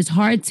style that is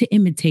hard to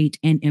imitate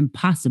and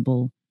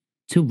impossible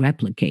to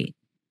replicate.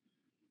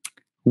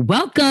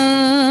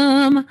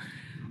 Welcome.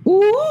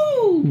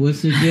 Ooh,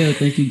 what's the deal?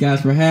 Thank you guys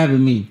for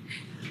having me.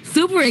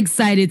 Super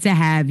excited to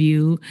have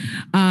you.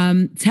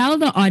 Tell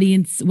the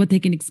audience what they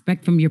can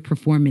expect from your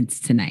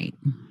performance tonight.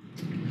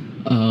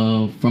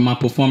 From my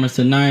performance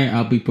tonight,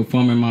 I'll be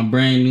performing my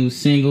brand new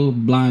single,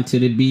 Blind to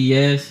the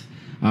BS.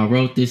 I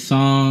wrote this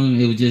song.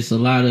 It was just a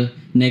lot of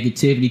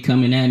negativity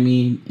coming at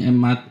me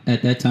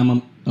at that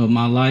time of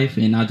my life,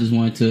 and I just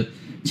wanted to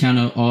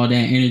channel all that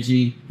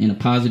energy in a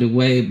positive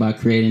way by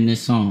creating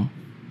this song.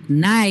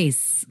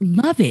 Nice.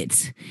 Love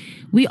it.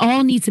 We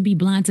all need to be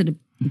blind to that.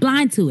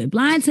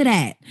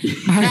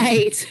 All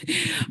right.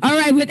 All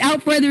right.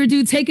 Without further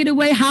ado, take it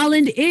away.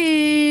 Holland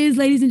is,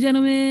 ladies and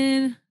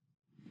gentlemen.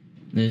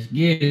 Let's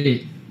get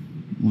it.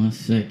 1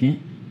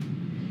 second.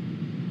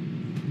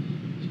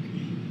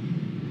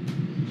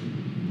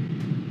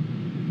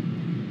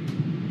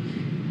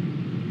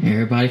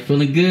 Everybody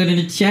feeling good in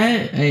the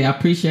chat? Hey, I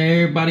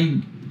appreciate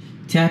everybody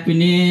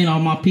tapping in. All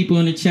my people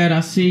in the chat,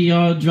 I see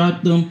y'all.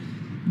 Drop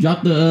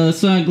the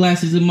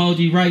sunglasses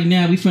emoji right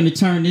now. We finna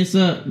turn this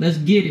up. Let's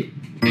get it.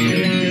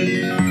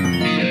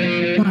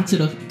 Blind to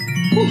the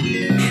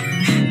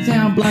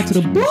sound, blind to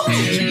the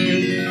bullshit.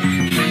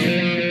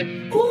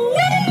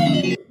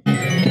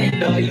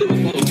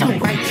 It's your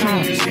right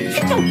charge.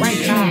 It's your right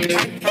charge.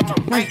 It's your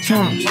right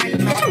charge.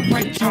 It's your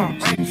right charge.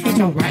 It's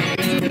your right.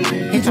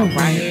 It's your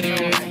right.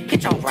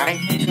 It's your right.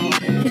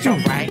 It's your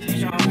right.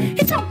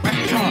 It's your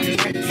right charge.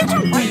 It's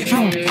your right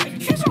charge.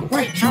 It's your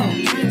right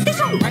charge. It's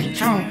your right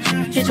charge.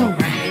 It's your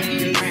right.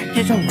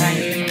 It's your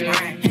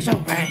right. It's your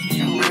right.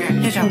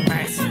 It's your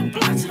right.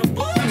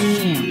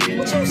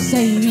 What you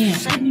say now?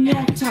 Set me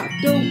on top,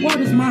 the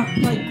water's my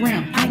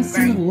playground. I done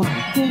seen a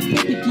lot. Cool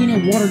baby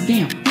getting watered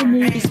down.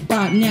 I'm on the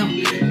spot now,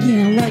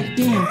 getting laid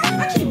down.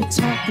 I can't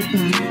talk about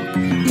it,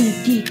 then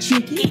get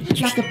tricky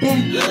like a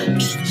bad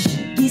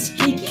gets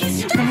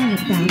kicky. Write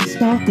about it,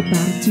 talk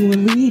about it to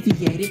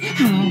alleviate it.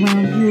 How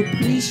around you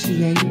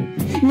appreciate it.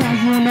 Now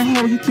you're in the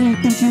hole, you can't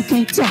think, you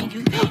can't talk.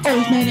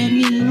 Always mad at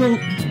me, look,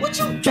 what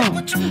you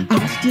thought?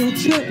 I still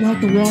trip like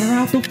the water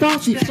out the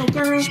faucet. So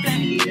girl, I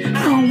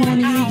don't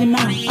wanna hear your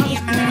mouth. I was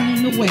born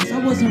in the West,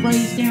 I wasn't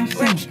raised down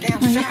south.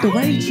 I have to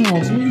Ray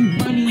Charles, when you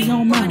running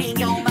your mouth.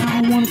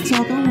 I don't wanna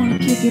talk, I wanna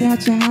kick it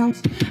out your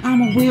house.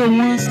 I'm a real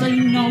one, so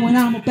you know what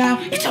I'm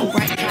about. It's your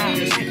right time.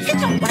 It's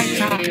your right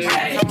time. It's your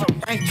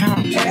right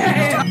time. It's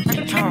your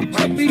right time.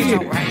 It's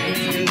your right.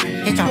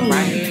 It's your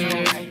right.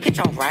 It's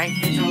your right.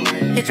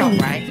 It's your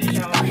right. It's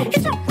your right.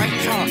 It's your right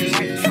time.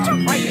 It's your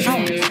right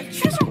time.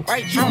 It's your right.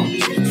 alright, Charles.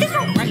 It's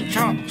alright,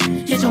 Charles.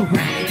 It's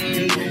alright.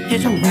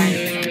 It's alright.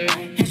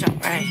 It's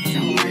alright.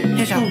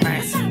 It's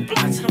alright.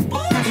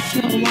 I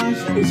show why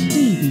she was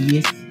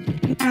devious.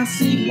 I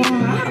see why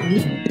I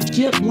read the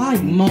ship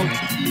like most.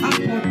 I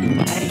work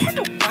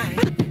right.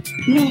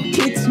 New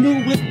kids,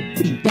 new with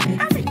me,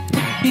 baby.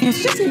 And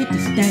she's hit the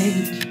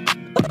stage.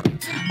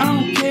 I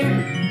don't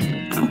care.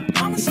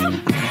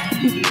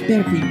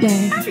 Every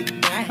day.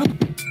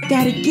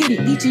 Gotta get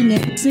it each and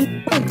every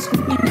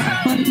single day.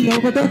 Money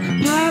over the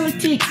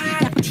politics.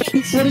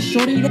 For the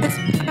shorty that's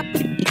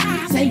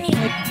say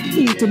that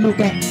you need to know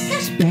that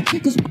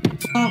cashback. Cause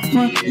all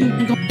front you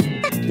ain't gon'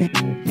 back that.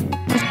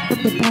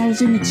 Put the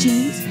balls in the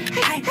cheese.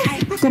 I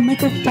can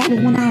make her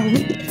follow when I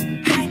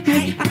leave. I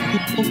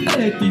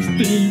like these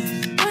things.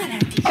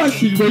 I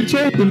see Ray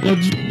Charles and love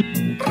you.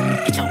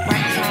 It's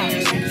alright, Charles.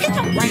 It's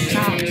alright,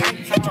 Charles.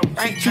 It's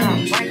alright,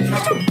 Charles.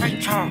 It's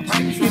alright, Charles.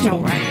 It's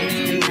alright.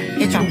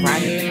 It's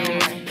alright.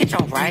 It's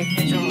alright.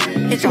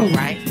 It's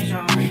alright.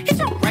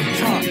 It's alright,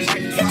 Charles.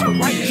 It's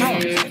alright,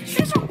 Charles.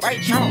 It's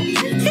alright, Charles.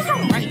 It's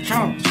alright,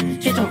 Charles.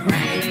 It's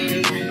alright.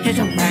 It's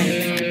alright.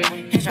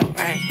 It's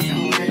alright.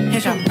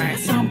 It's alright.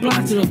 Sound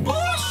blind to the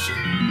bullshit.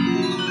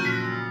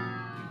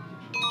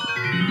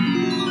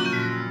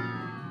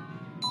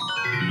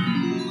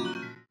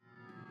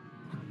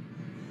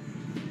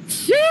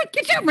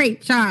 Get your Ray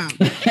Charles.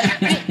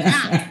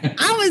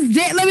 I was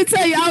dead. Let me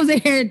tell you, I was in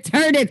here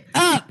turn it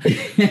up.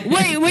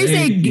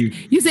 Wait,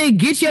 you say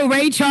get your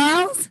Ray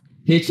Charles?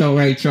 Hit your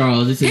Ray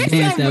Charles. It's a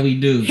dance that we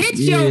do. Hit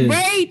your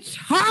Ray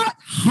Charles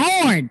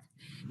hard.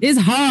 It's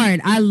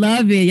hard. I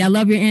love it. I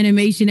love your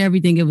animation,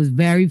 everything. It was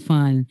very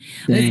fun.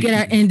 Let's get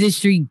our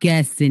industry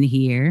guests in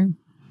here.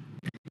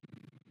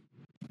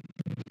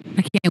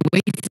 I can't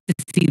wait to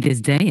see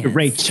this dance.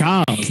 Ray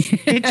Charles.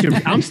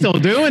 I'm still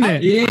doing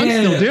it. Yeah. I'm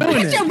still doing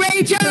it. It's your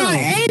Ray Charles.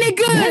 Ain't it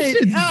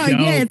good? Oh, Dope,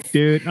 yes.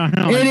 Dude.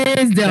 It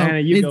is dope. Diana,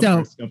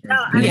 It's dope. No,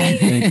 I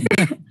mean,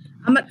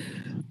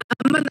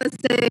 I'm gonna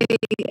say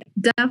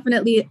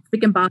definitely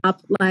freaking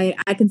bop. Like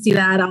I can see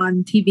that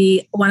on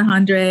TV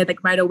 100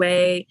 like right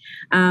away.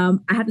 I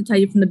have to tell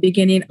you from the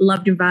beginning,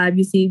 loved your vibe.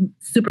 You seem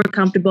super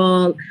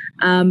comfortable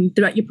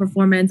throughout your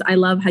performance. I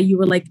love how you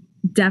were like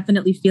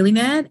definitely feeling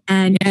it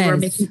and you were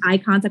making eye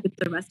contact with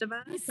the rest of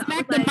us. So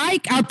Smack the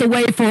mic out the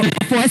way for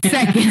a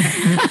second.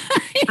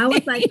 I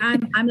was like,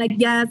 I'm like,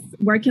 yes,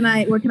 where can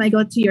I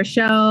go to your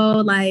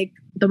show? Like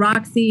the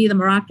Roxy, the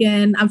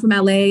Moroccan. I'm from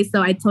LA,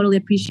 so I totally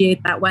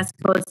appreciate that West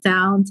Coast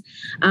sound.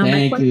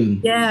 Thank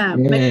you. Yeah.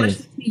 Yes. My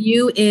question to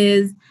you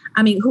is,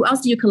 I mean, who else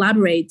do you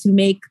collaborate to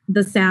make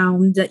the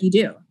sound that you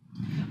do?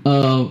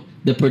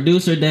 The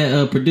producer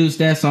that produced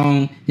that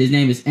song, his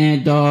name is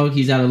Ant Dog.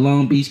 He's out of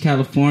Long Beach,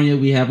 California.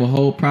 We have a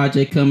whole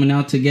project coming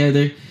out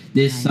together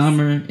this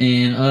summer.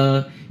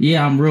 And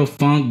yeah, I'm real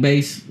funk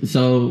based.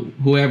 So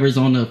whoever's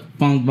on the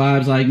funk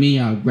vibes like me,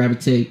 I'll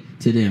gravitate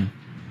to them.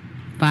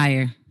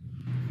 Fire.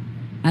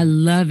 I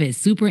love it.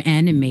 Super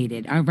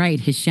animated. All right,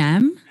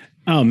 Hisham.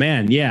 Oh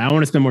man, yeah, I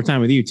want to spend more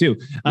time with you too.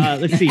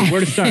 Let's see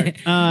where to start.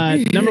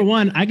 Number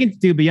one, I can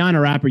do beyond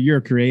a rapper. You're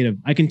a creative.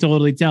 I can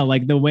totally tell.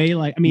 Like the way,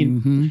 like I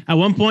mean, at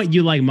one point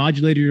you like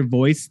modulated your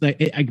voice. Like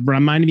it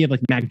reminded me of like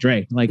Mac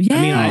Dre. Like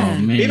I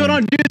mean, people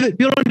don't do that.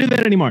 People don't do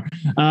that anymore.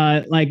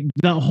 Like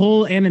the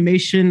whole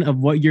animation of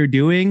what you're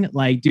doing.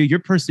 Like, dude, your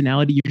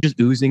personality. You're just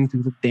oozing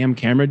through the damn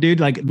camera, dude.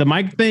 Like the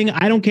mic thing.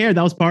 I don't care.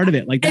 That was part of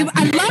it. Like that,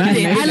 I loved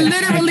it. I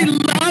literally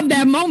loved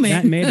that moment.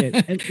 That made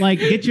it. And, like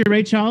get your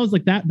Ray Charles.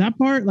 Like that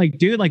part. Like.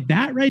 Dude, like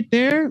that right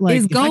there, like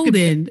it's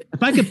golden.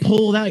 If I could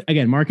pull that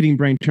again, marketing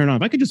brain turn on.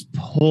 If I could just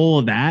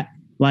pull that,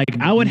 like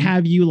I would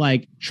have you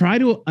like try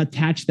to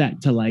attach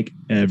that to like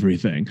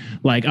everything.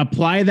 Like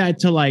apply that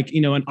to like,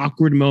 you know, an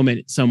awkward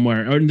moment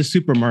somewhere or in the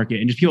supermarket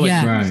and just feel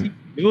like right.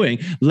 Doing.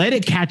 Let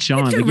it catch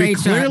on. Like, you're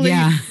clearly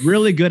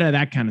really good at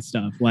that kind of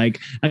stuff. Like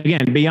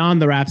again, beyond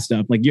the rap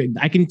stuff. Like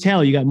I can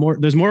tell you got more.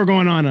 There's more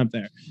going on up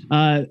there.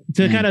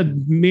 To kind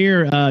of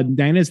mirror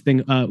Diana's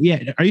thing.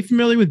 Yeah, are you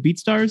familiar with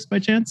BeatStars by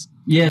chance?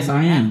 Yes,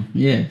 I am.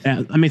 Yeah.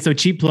 I mean, so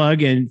cheap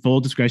plug and full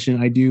discretion.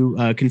 I do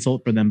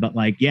consult for them, but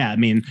like, yeah, I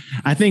mean,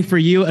 I think for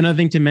you, another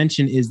thing to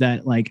mention is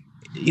that like,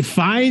 you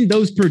find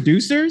those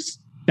producers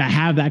that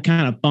have that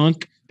kind of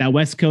funk. That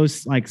West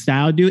Coast like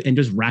style, dude, and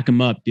just rack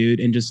them up,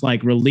 dude, and just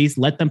like release,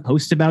 let them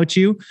post about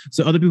you.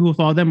 So other people who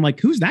follow them, like,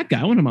 who's that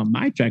guy? I want him on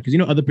my track. Cause you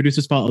know, other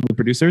producers follow other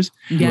producers.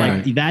 Yeah.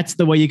 Like that's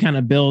the way you kind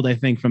of build, I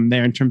think, from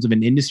there in terms of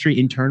an industry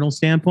internal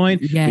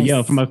standpoint. Yes. But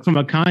yo, from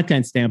a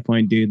content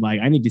standpoint, dude, like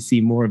I need to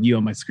see more of you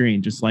on my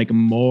screen. Just like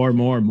more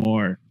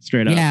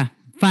straight up. Yeah.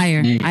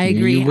 Fire. I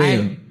agree.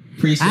 I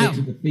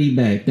appreciate the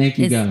feedback. Thank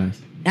you guys.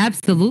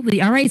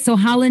 Absolutely. All right. So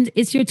Holland,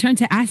 it's your turn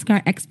to ask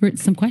our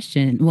experts some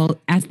question. Well,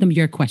 ask them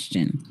your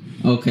question.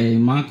 Okay.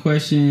 My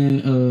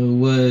question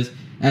was,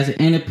 as an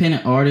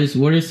independent artist,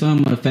 what are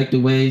some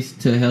effective ways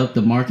to help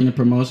the marketing and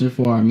promotion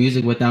for our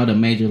music without a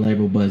major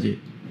label budget?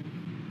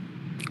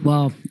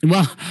 Well,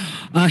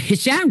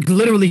 Hisham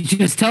literally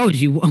just told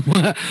you.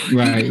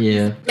 Right.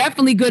 Yeah.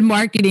 Definitely good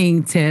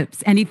marketing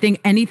tips. Anything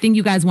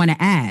you guys want to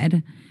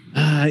add?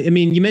 I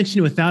mean, you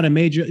mentioned without a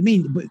major. I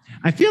mean, but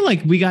I feel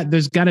like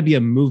there's got to be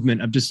a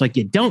movement of just like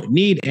you don't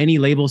need any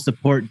label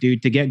support,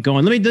 dude, to get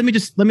going. Let me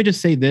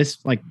just say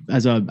this, like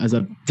as a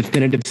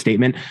definitive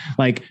statement,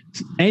 like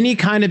any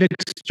kind of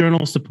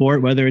external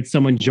support, whether it's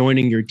someone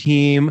joining your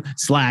team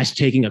 /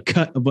 taking a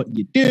cut of what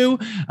you do,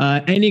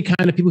 any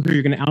kind of people who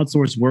you're going to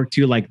outsource work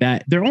to like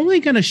that, they're only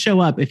going to show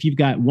up if you've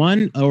got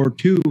one or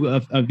two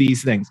of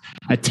these things: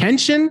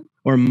 attention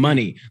or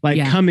money,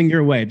 coming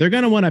your way. They're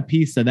going to want a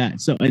piece of that.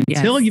 So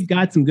until you've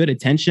got some good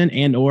attention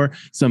and or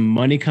some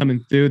money coming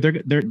through,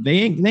 they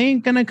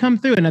ain't going to come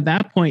through. And at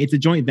that point, it's a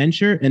joint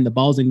venture and the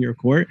ball's in your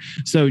court.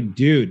 So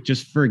dude,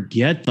 just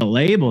forget the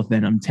label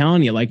then. I'm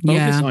telling you,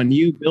 focus on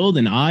you, build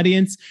an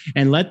audience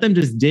and let them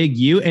just dig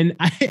you. And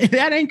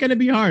that ain't going to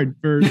be hard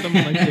for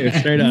someone like you,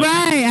 straight up.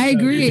 Right. I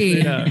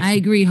agree. I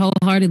agree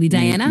wholeheartedly.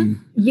 Diana?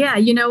 Mm-hmm. Yeah,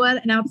 you know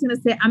what? And I was going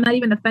to say, I'm not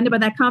even offended by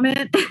that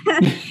comment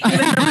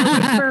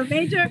for a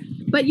major.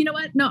 But you know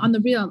what? No, on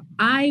the real,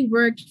 I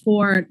worked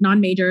for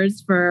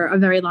non-majors for a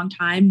very long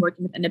time,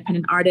 working with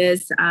independent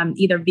artists,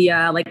 either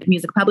via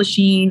music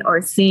publishing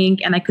or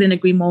sync. And I couldn't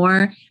agree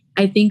more.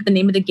 I think the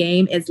name of the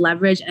game is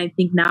leverage. And I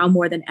think now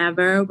more than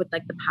ever with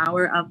the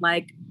power of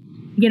I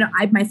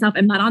myself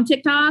am not on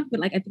TikTok,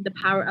 but I think the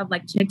power of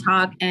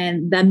TikTok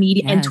and the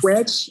media and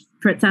Twitch,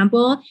 for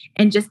example,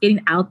 and just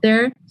getting out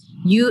there.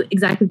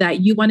 Exactly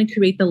that. You want to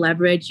create the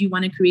leverage. You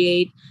want to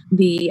create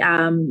the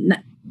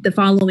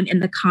following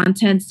and the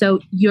content. So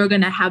you're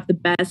going to have the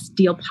best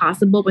deal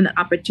possible when the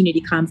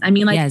opportunity comes. I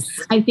mean, I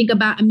think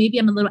about, maybe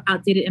I'm a little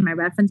outdated in my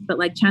reference, but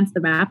Chance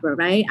the Rapper,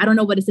 right? I don't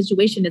know what his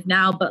situation is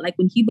now, but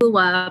when he blew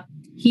up,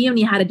 he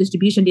only had a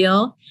distribution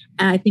deal,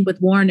 I think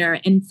with Warner.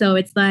 And so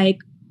it's I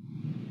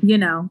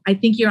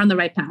think you're on the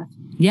right path.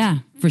 Yeah,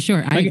 for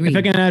sure. I agree. If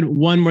I can add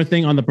one more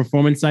thing on the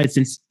performance side,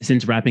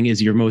 since rapping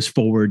is your most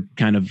forward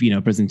kind of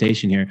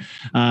presentation here,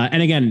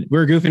 and again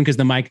we're goofing because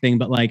the mic thing,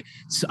 but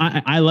so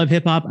I love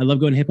hip hop. I love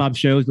going to hip hop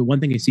shows. But one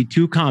thing I see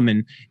too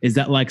common is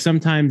that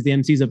sometimes the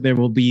MCs up there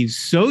will be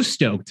so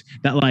stoked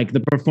that the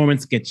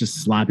performance gets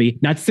just sloppy.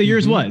 Not to say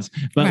yours was,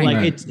 but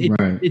it's dude,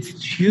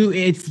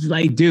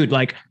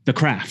 the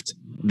craft.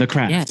 The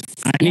craft. Yes,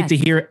 I need to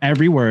hear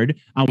every word.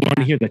 I want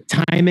to hear the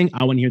timing.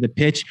 I want to hear the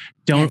pitch.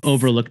 Don't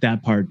overlook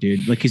that part,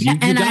 dude. Because you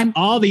got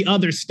all the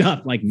other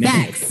stuff.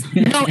 Facts.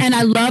 No, and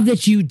I love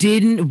that you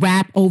didn't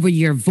rap over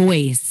your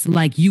voice.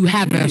 You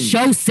have a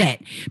show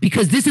set,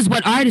 because this is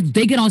what artists,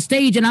 they get on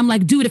stage and I'm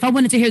like, dude, if I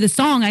wanted to hear the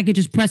song, I could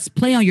just press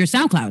play on your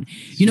SoundCloud.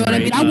 You know what I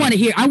mean? I want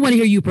to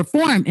hear you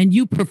perform, and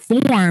you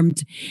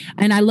performed.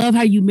 And I love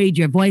how you made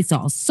your voice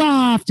all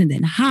soft and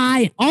then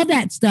high, all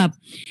that stuff.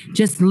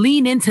 Just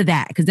lean into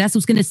that, because that's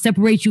what's going to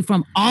separate you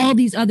from all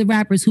these other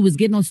rappers who was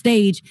getting on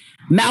stage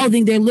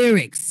mouthing their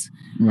lyrics.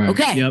 Right.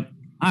 Okay. Yep.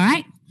 All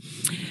right.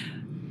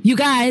 You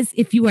guys,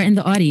 if you are in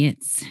the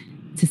audience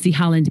to see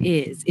Holland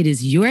Is, it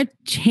is your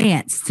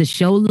chance to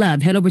show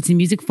love. Head over to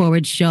Music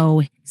Forward,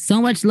 show so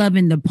much love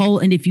in the poll.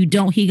 And if you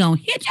don't, he gonna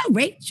hit your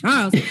Ray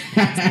Charles.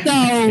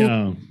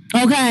 So,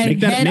 okay.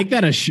 Make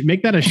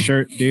that a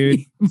shirt, dude.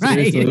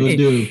 Right.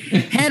 Do.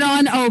 Head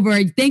on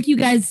over. Thank you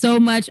guys so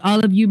much.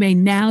 All of you may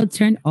now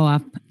turn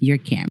off your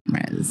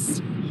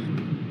cameras.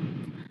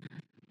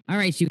 All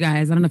right, you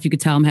guys. I don't know if you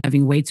could tell I'm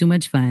having way too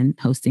much fun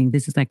hosting.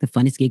 This is the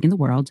funnest gig in the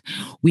world.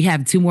 We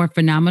have two more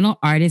phenomenal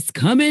artists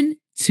coming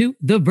to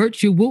the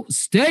virtual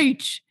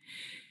stage.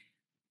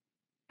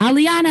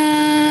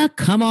 Aliana,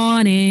 come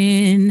on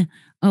in.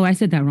 Oh, I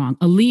said that wrong.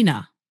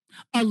 Alina,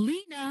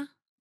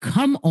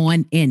 come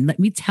on in. Let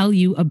me tell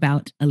you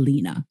about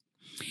Alina.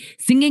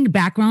 Singing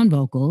background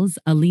vocals,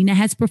 Alina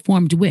has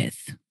performed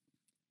with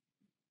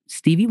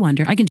Stevie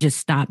Wonder. I can just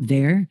stop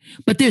there,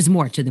 but there's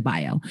more to the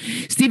bio.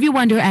 Stevie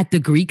Wonder at the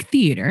Greek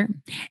Theater,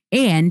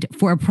 and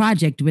for a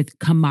project with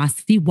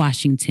Kamasi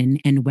Washington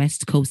and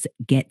West Coast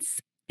Get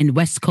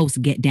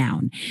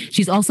Down.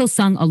 She's also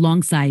sung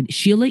alongside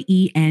Sheila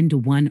E.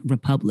 and One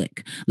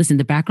Republic. Listen,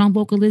 the background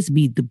vocalist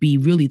be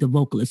really the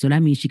vocalist, so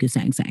that means she could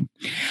sing.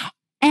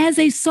 As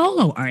a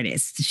solo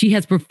artist, she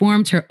has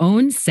performed her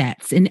own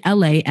sets in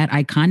LA at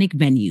iconic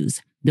venues,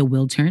 the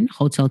Wiltern,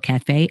 Hotel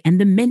Cafe, and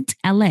the Mint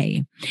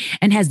LA,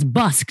 and has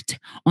busked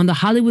on the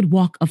Hollywood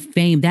Walk of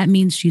Fame. That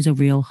means she's a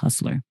real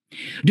hustler.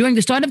 During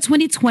the start of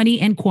 2020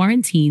 and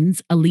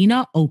quarantines,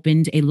 Alina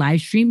opened a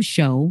live stream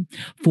show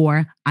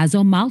for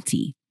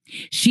Azomalti.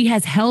 She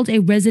has held a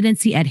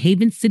residency at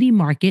Haven City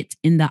Market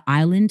in the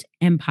Island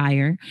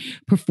Empire,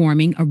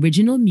 performing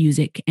original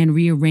music and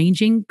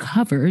rearranging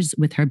covers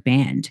with her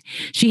band.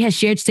 She has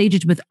shared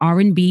stages with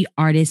R&B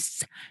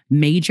artists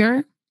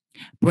Major,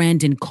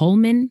 Brandon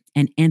Coleman,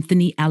 and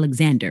Anthony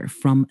Alexander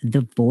from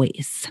The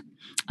Voice.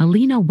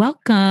 Alina,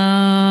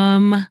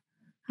 welcome.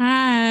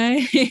 Hi.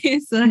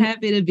 So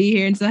happy to be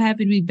here and so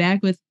happy to be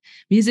back with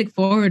Music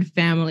Forward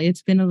family.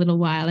 It's been a little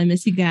while. I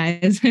miss you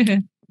guys.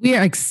 We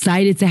are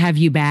excited to have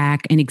you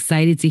back and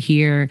excited to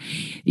hear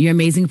your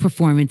amazing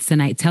performance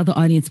tonight. Tell the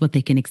audience what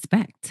they can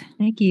expect.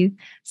 Thank you.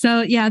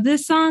 So yeah,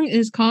 this song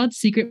is called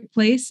Secret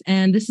Place,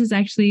 and this is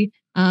actually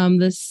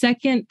the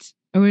second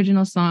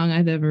original song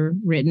I've ever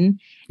written.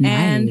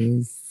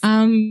 Nice.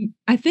 And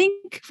I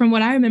think from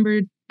what I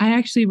remembered, I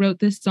actually wrote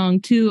this song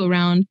too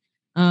around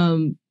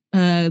the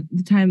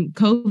time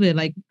COVID,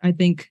 like I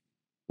think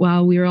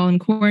while we were all in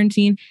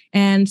quarantine.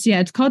 And so,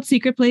 yeah, it's called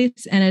Secret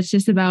Place, and it's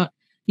just about,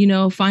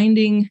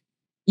 finding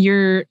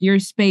your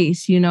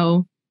space,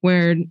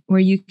 where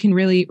you can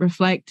really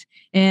reflect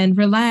and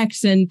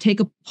relax and take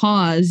a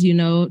pause,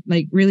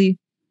 like really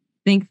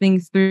think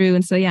things through.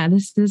 And so, yeah,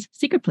 this is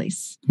Secret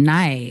Place.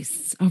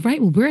 Nice. All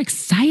right. Well, we're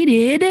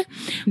excited.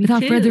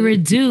 Without further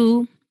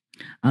ado,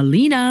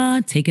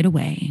 Alina, take it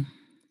away.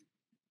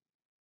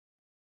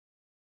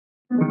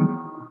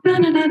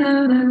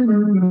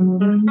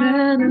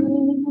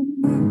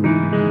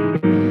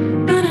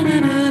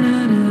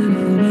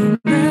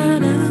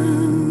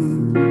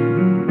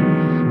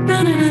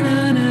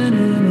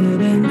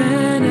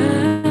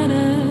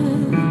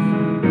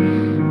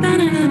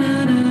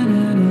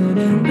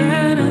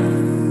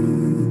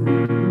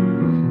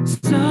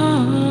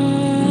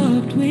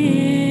 Soft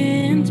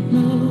winds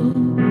blow,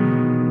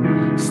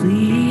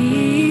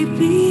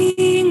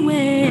 sleeping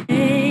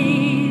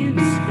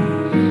waves,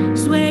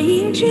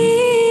 swaying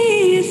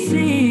trees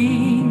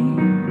sing,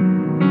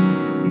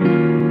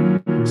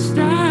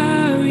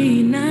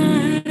 starry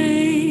nights.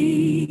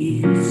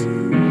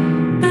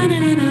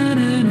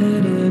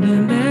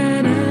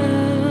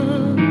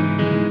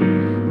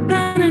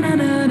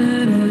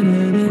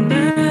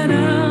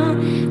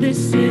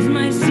 This is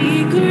my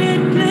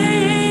secret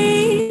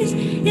place,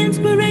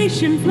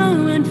 inspiration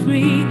flowing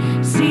free.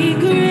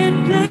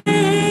 Secret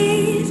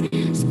place,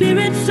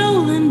 spirit,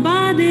 soul, and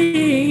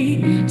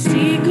body.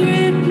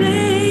 Secret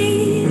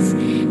place,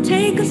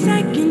 take a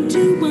second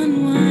to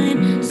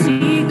unwind.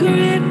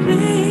 Secret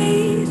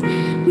place,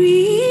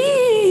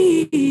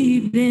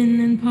 breathe in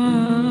and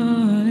pause.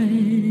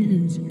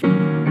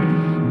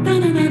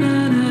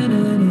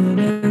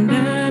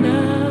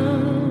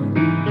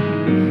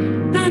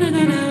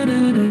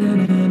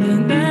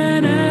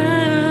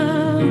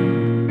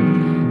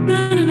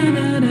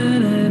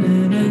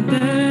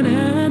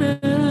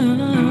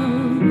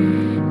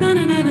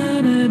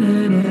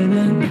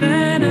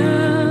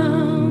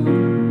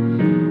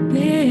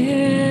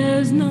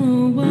 There's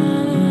no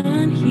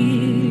one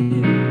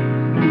here,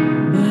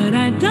 but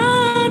I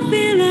don't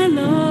feel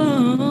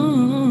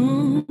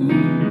alone.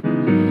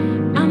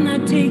 I'm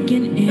not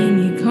taking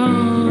any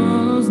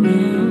calls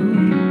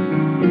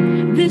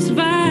now. This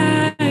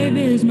vibe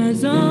is my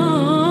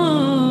zone.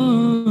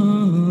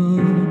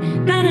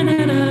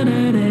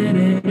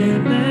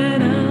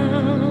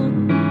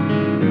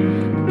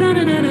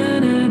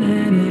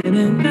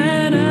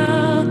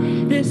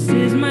 This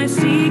is my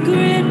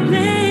secret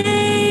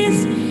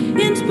place,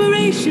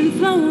 inspiration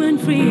flowing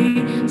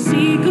free.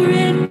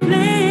 Secret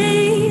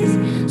place,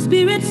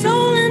 spirit,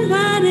 soul, and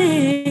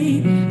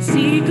body.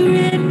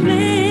 Secret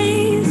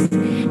place,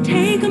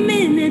 take a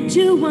minute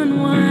to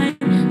unwind.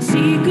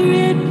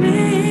 Secret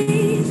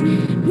place,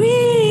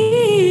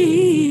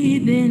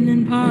 breathe in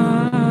and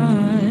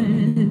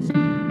pause.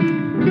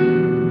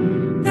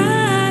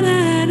 Da,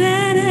 da,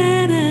 da,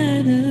 da,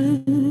 da, da.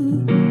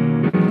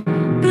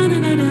 Da, da,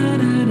 da, da, da,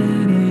 da,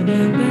 da,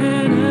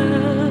 da, da.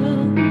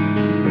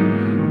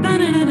 Da,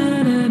 da, da,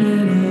 da, da, da,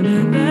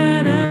 da,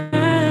 da, da.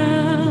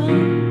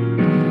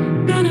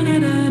 Da, da,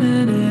 da, da, da,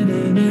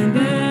 da,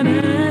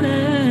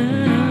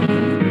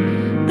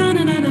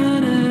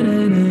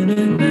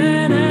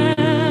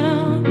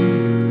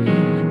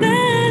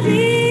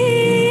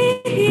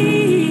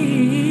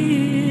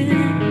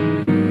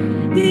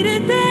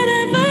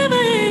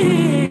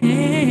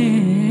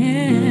 da,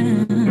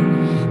 da,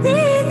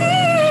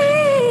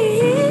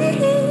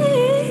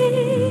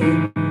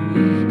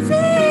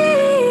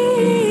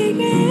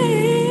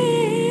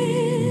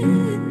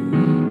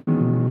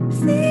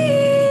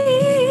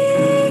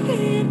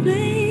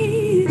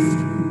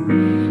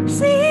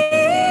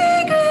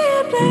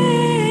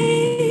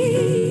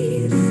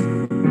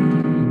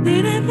 da.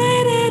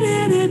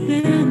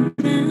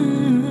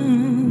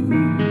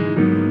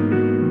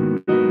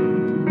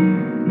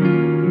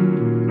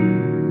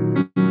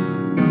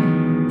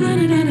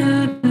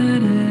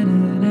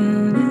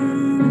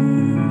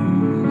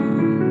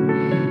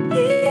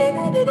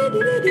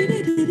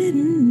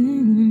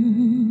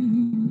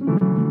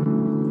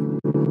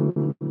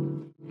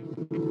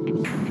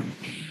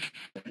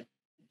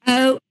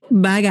 Oh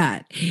my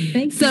God.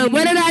 So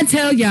what did I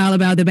tell y'all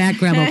about the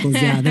background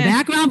vocals, y'all? The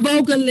background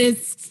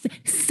vocalists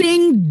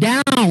sing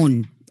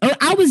down. Oh,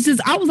 I was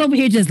over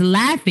here just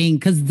laughing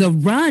because the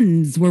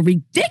runs were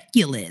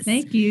ridiculous.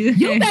 Thank you.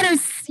 You better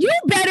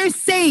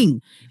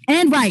sing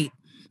and write.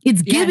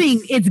 It's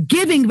giving, it's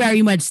giving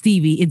very much,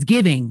 Stevie. It's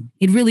giving.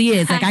 It really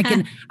is. Like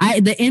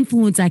the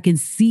influence, I can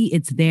see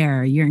it's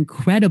there. You're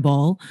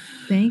incredible.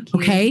 Thank you.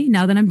 Okay,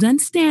 now that I'm done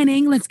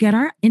standing, let's get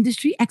our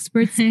industry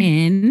experts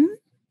in.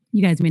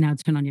 You guys may now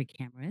turn on your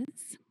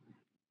cameras.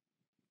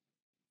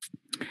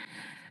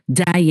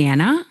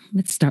 Diana,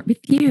 let's start with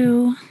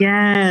you.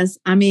 Yes.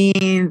 I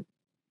mean,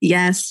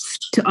 yes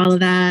to all of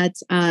that.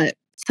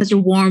 such a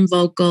warm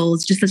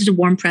vocals, just such a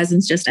warm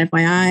presence, just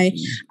FYI.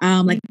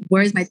 Like,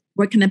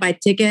 where can I buy a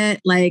ticket?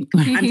 Like,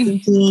 I'm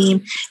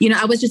thinking,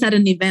 I was just at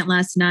an event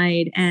last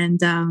night and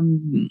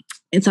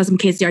saw some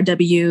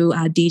KCRW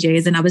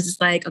DJs, and I was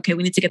just like, okay,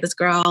 we need to get this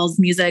girl's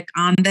music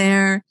on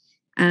there.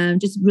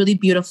 Just really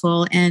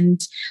beautiful. And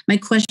my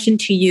question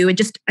to you, and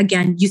just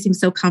again, you seem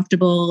so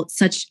comfortable,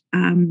 such,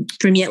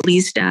 for me at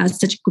least,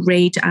 such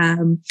great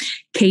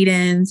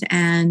cadence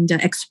and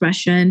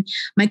expression.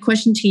 My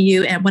question to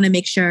you, and I want to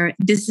make sure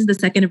this is the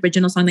second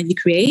original song that you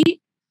create.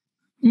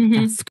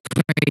 Mm-hmm. That's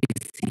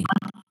crazy.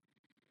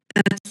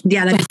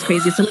 That is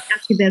crazy. So let me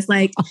ask you this,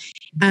 like,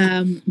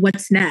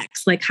 what's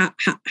next? Like, how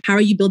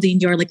are you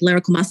building your like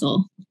lyrical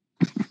muscle?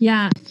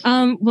 Yeah.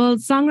 Well,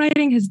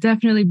 songwriting has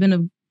definitely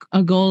been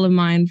a goal of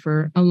mine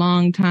for a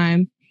long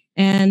time.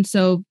 And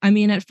so, I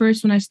mean, at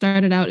first when I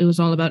started out, it was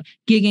all about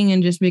gigging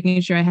and just making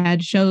sure I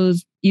had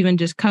shows, even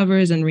just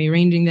covers and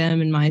rearranging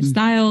them in my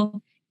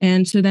style.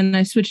 And so then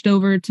I switched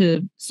over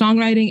to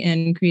songwriting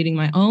and creating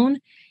my own.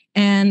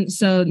 And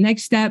so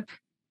next step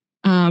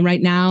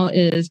right now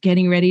is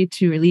getting ready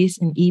to release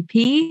an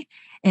EP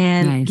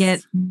and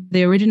get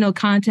the original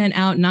content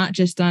out, not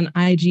just on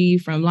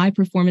IG from live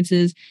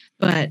performances,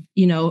 but,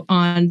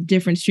 on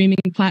different streaming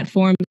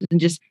platforms,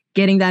 and just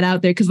getting that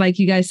out there. Because like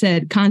you guys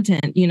said,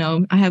 content,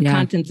 I have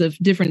contents of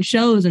different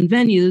shows and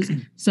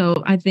venues.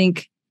 So I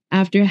think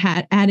after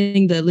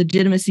adding the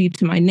legitimacy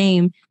to my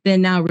name,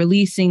 then now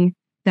releasing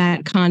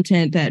that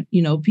content that,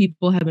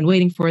 people have been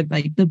waiting for,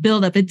 like the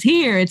buildup. It's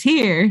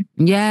here.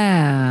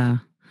 Yeah.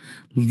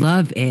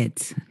 Love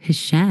it.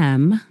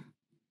 Hisham.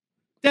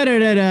 Da, da,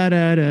 da, da,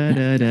 da,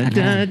 da,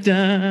 da,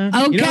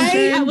 da.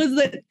 Okay.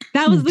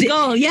 That was the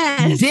goal.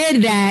 Yes. Did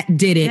it. Yes.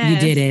 You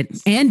did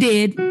it. And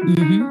did.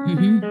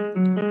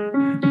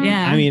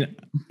 Yeah. I mean,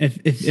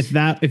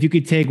 if you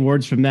could take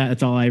words from that,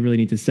 that's all I really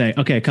need to say.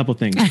 Okay, a couple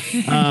things.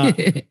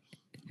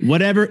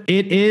 Whatever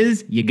it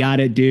is, you got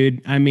it,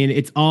 dude. I mean,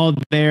 it's all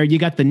there. You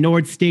got the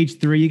Nord Stage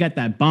 3. You got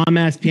that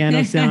bomb-ass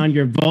piano sound.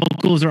 Your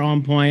vocals are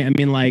on point. I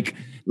mean, like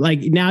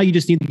now you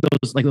just need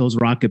those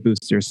rocket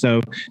boosters.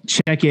 So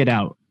check it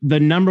out. The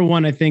number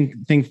one, I think,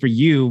 thing for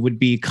you would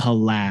be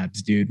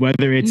collabs, dude.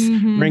 Whether it's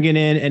bringing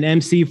in an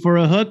MC for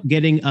a hook,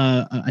 getting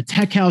a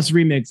tech house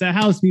remix, a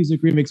house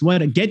music remix,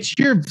 get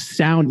your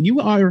sound.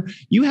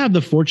 You have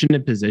the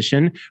fortunate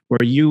position where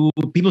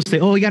people say,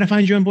 oh, you got to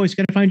find your own voice. You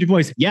got to find your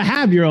voice. You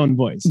have your own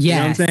voice. Yes. You know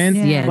what I'm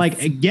saying? Yes.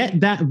 Like,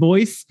 get that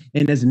voice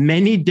in as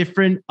many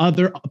different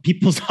other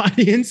people's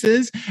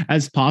audiences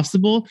as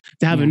possible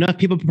to have enough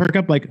people perk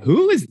up. Like,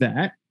 who is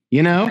that?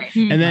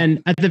 And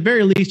then at the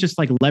very least, just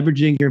like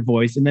leveraging your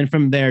voice. And then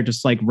from there,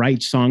 just like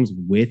write songs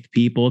with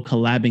people,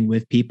 collabing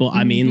with people.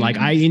 I mean, like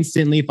I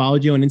instantly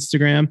followed you on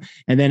Instagram,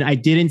 and then I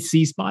didn't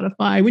see Spotify.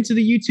 I went to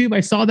the YouTube. I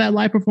saw that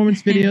live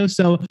performance video.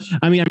 So,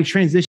 I mean, I'm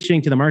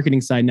transitioning to the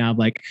marketing side now.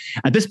 Like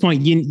at this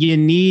point, you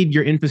need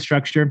your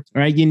infrastructure,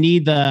 right? You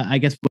need I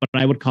guess what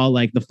I would call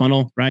like the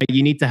funnel, right?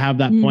 You need to have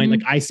that point.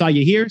 Like I saw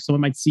you here. Someone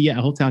might see you at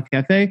Hotel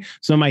Cafe.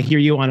 Someone might hear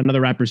you on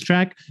another rapper's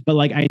track, but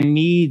like I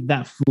need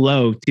that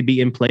flow to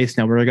be in place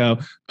now where I go,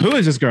 who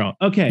is this girl?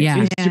 Okay.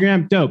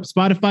 Instagram, dope.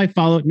 Spotify,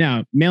 follow it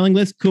now. Mailing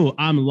list, cool.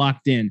 I'm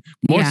locked in.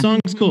 More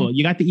songs, cool.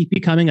 You got the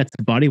EP coming. That's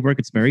the body work.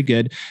 It's very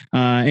good.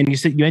 And you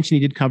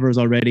mentioned you did covers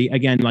already.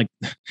 Again, like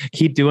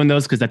keep doing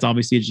those because that's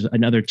obviously just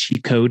another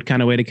cheat code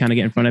kind of way to kind of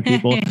get in front of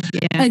people.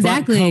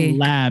 Exactly.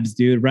 But collabs,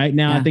 dude. Right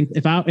now, I think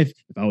if I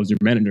was your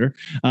manager,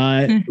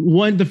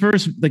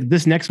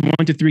 this next 1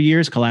 to 3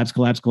 years,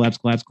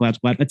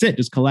 collabs. That's it.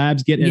 Just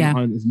collabs. Get in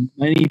on as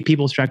many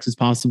people's tracks as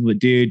possible. But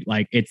dude,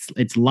 like it's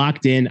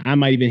locked in. I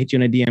might even hit you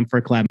on a DM for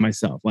a collab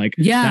myself. Like,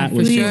 that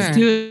was sure.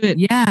 Do it.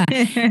 Yeah.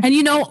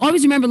 And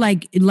always remember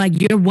like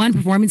your one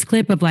performance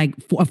clip of like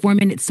a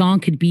 4-minute song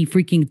could be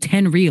freaking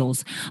 10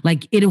 reels.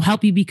 Like it'll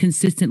help you be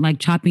consistent, like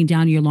chopping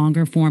down your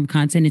longer form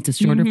content into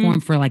shorter form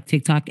for like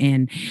TikTok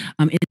and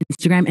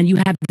Instagram. And you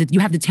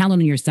have the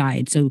talent on your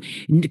side. So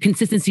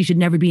consistency should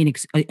never be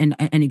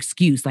an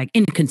excuse, like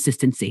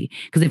inconsistency.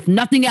 Because if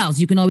nothing else,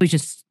 you can always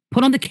just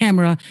put on the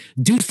camera,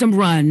 do some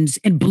runs,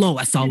 and blow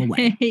us all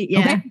away.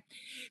 Okay?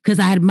 Because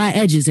my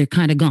edges are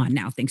kind of gone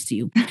now, thanks to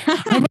you.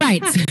 All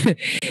right.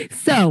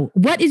 So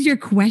what is your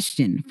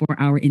question for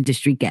our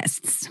industry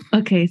guests?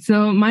 Okay.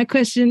 So my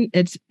question,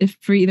 it's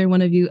for either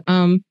one of you.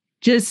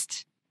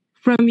 Just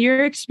from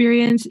your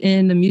experience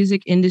in the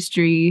music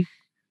industry,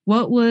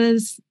 what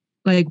was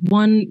like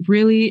one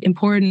really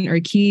important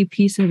or key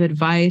piece of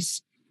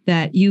advice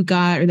that you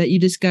got or that you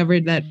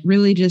discovered that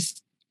really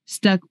just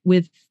stuck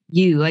with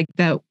you? Like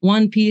that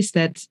one piece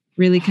that's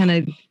really kind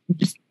of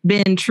just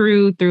been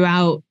true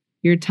throughout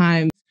your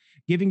time.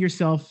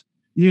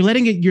 You're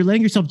letting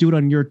yourself do it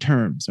on your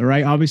terms. All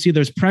right. Obviously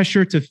there's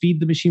pressure to feed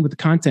the machine with the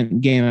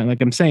content game,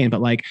 like I'm saying,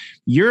 but like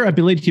your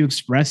ability to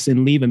express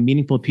and leave a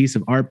meaningful piece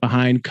of art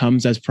behind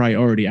comes as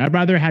priority. I'd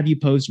rather have you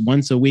post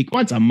once a week,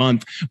 once a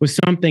month with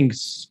something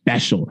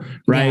special,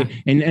 right?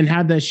 Yeah. And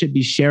have that shit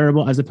be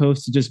shareable as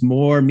opposed to just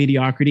more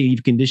mediocrity.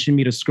 You've conditioned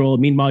me to scroll.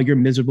 Meanwhile, you're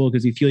miserable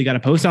because you feel you got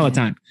to post all the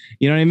time.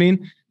 You know what I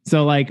mean?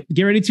 So like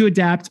get ready to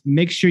adapt.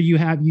 Make sure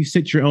you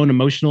set your own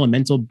emotional and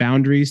mental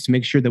boundaries to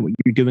make sure that what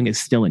you're doing is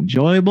still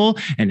enjoyable,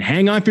 and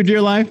hang on for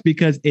dear life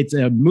because it's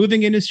a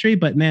moving industry.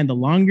 But man, the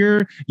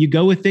longer you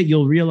go with it,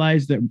 you'll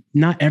realize that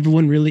not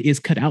everyone really is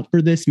cut out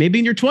for this. Maybe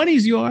in your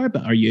 20s you are,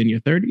 but are you in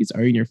your 30s?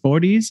 Are you in your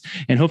 40s?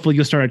 And hopefully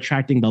you'll start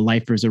attracting the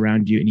lifers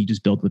around you and you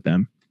just build with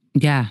them.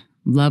 Yeah.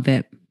 Love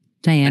it.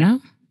 Diana?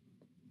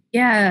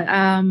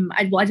 Yeah,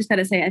 I just got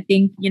to say, I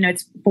think,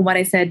 it's from what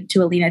I said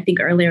to Alina, I think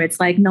earlier, it's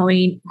like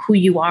knowing who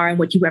you are and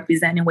what you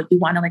represent and what you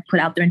want to like put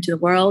out there into the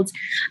world.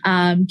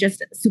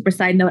 Just super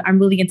side note, I'm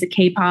really into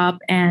K-pop.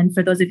 And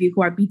for those of you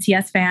who are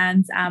BTS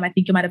fans, I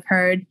think you might have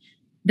heard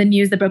the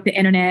news that broke the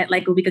internet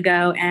like a week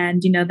ago.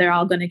 And, they're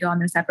all going to go on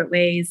their separate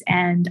ways.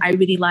 And I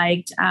really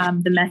liked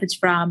the message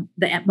from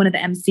one of the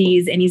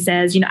MCs. And he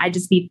says, I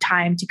just need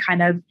time to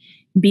kind of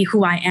be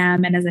who I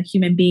am and as a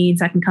human being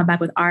so I can come back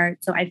with art.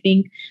 So I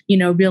think,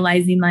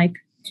 realizing like,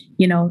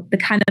 the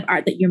kind of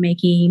art that you're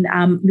making,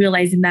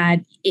 realizing that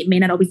it may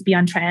not always be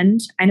on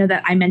trend. I know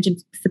that I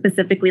mentioned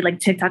specifically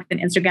like TikTok and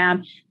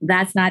Instagram.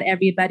 That's not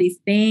everybody's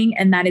thing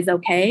and that is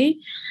okay.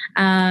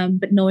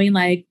 But knowing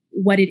like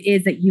what it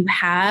is that you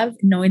have,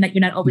 knowing that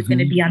you're not always going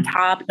to be on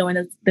top, knowing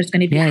that there's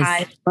going to be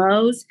highs and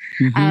lows,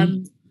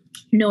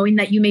 knowing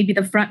that you may be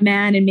the front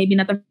man and maybe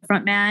not the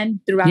front man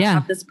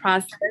throughout this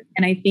process.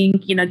 And I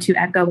think, to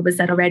echo what was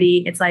said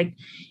already, it's like,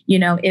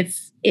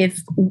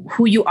 if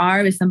who you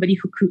are is somebody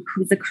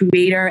who's a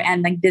creator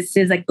and like this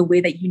is like the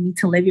way that you need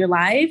to live your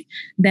life,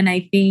 then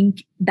I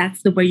think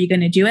that's the way you're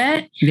going to do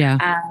it. Yeah.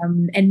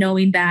 And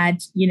knowing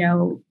that,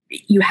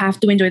 you have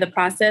to enjoy the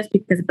process,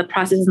 because if the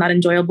process is not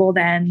enjoyable,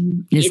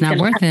 then it's not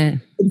worth it.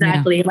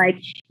 Exactly. Yeah. Like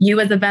you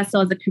as a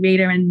vessel, as a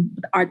creator, and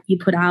the art you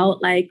put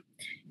out, like,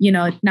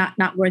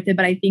 not worth it.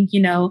 But I think,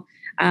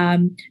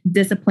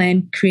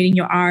 discipline, creating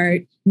your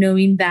art,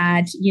 knowing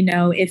that,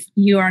 if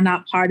you are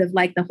not part of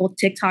like the whole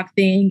TikTok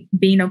thing,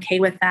 being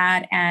okay with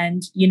that.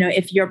 And,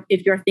 if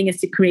your thing is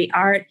to create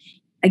art,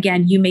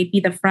 again, you may be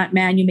the front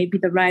man, you may be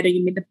the writer,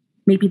 you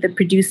may be the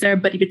producer,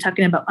 but if you're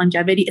talking about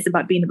longevity, it's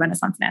about being the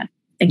Renaissance man.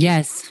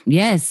 Yes.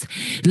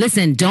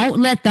 Listen,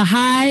 don't let the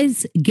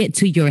highs get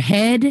to your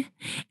head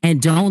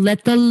and don't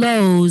let the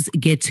lows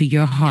get to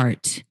your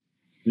heart.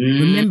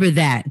 Remember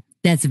that.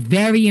 That's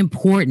very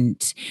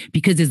important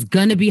because it's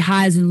going to be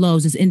highs and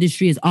lows. This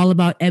industry is all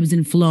about ebbs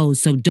and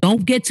flows. So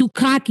don't get too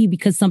cocky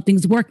because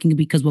something's working,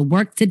 because what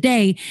worked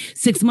today,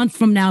 6 months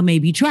from now may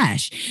be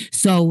trash.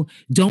 So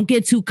don't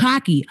get too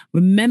cocky.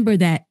 Remember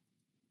that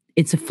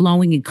it's a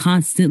flowing and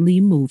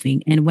constantly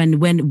moving. And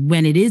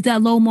when it is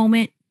that low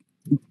moment,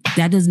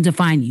 that doesn't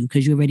define you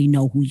because you already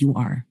know who you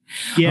are.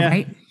 Yeah. All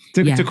right?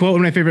 To quote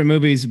one of my favorite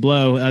movies,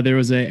 Blow, there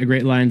was a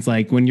great line. It's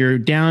like, when you're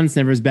down, it's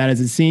never as bad as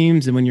it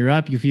seems. And when you're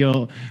up, you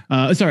feel,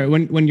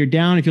 when you're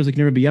down, it feels like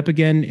you'll never be up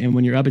again. And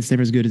when you're up, it's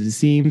never as good as it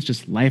seems.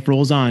 Just life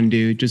rolls on,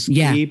 dude. Just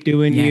keep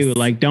doing you.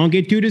 Like, don't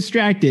get too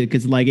distracted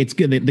because like it's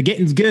good. The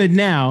getting's good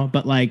now,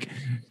 but like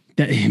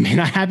that it may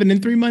not happen in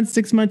 3 months,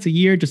 6 months, a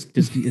year. Just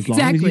as long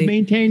as you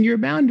maintain your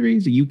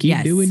boundaries, you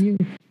keep doing you.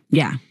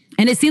 Yeah.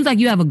 And it seems like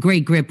you have a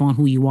great grip on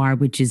who you are,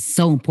 which is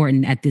so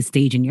important at this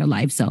stage in your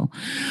life. So,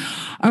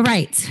 all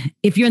right.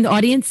 If you're in the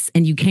audience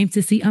and you came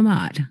to see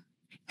Ahmad,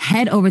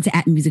 head over to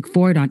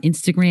 @musicforward on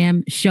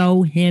Instagram.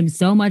 Show him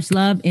so much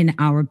love in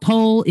our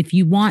poll if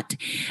you want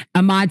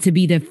Ahmad to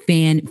be the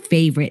fan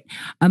favorite.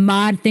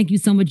 Ahmad, thank you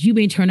so much. You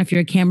may turn off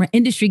your camera.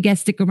 Industry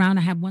guests, stick around.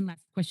 I have one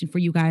last question for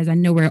you guys. I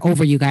know we're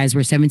over, you guys.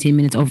 We're 17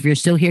 minutes over. If you're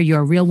still here, you're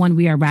a real one.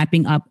 We are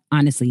wrapping up,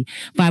 honestly.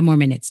 5 more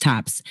minutes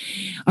tops.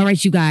 All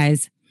right, you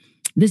guys.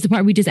 This is the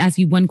part we just ask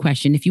you one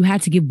question. If you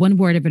had to give one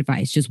word of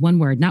advice, just one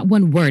word, not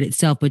one word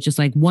itself, but just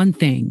like one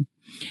thing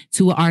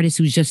to an artist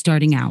who's just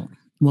starting out,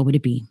 what would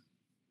it be?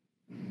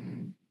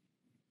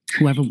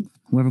 Whoever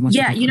wants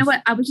to. You know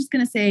what? I was just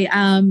going to say,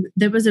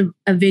 there was a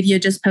video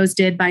just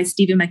posted by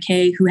Stephen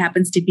McKay, who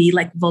happens to be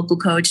like vocal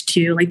coach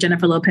to like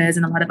Jennifer Lopez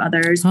and a lot of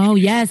others. Oh,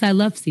 yes. I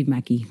love Steve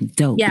Mackey.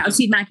 Dope. Yeah.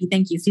 Steve Mackey.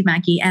 Thank you, Steve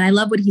Mackey. And I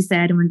love what he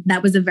said. And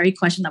that was a very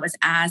question that was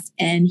asked.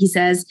 And he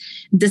says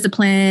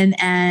discipline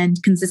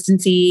and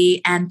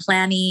consistency and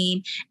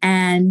planning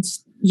and,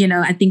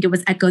 I think it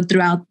was echoed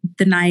throughout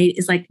the night,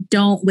 is like,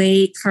 don't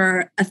wait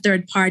for a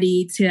third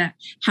party to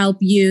help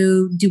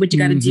you do what you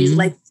got to do.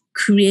 Like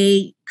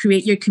create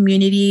your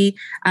community,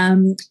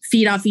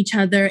 feed off each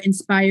other,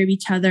 inspire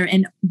each other.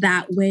 And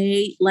that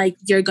way, like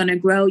you're going to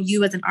grow.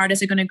 You as an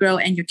artist are going to grow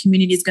and your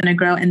community is going to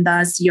grow. And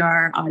thus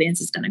your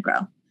audience is going to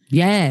grow.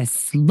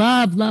 Yes.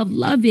 Love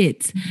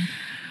it.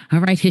 All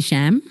right,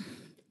 Hisham.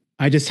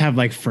 I just have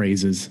like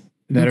phrases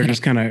that are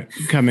just kind of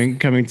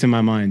coming to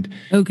my mind.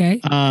 Okay.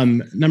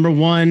 Number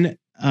one,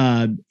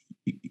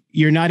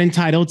 you're not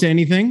entitled to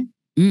anything.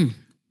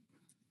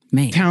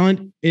 Man.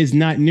 Talent is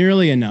not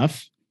nearly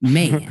enough.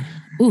 Man.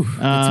 Ooh,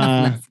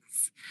 I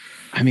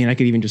mean, I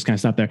could even just kind of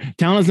stop there.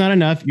 Talent is not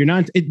enough.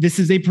 This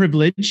is a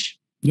privilege.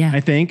 Yeah.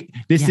 I think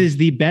this is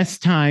the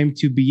best time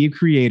to be a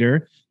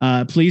creator.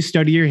 Please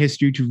study your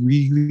history to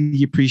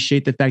really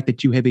appreciate the fact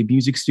that you have a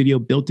music studio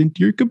built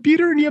into your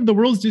computer and you have the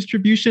world's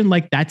distribution.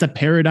 Like, that's a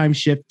paradigm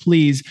shift.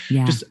 Please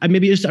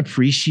maybe just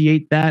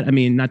appreciate that. I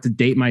mean, not to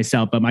date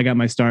myself, but I got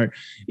my start,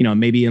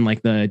 maybe in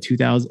like the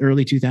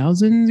early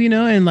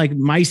 2000s, and like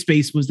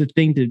MySpace was the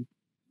thing to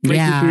break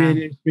through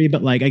the industry.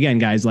 But like, again,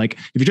 guys, like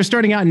if you're just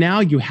starting out now,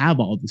 you have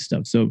all this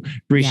stuff. So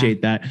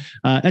appreciate that.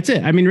 That's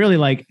it. I mean, really,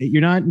 like,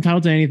 you're not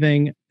entitled to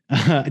anything.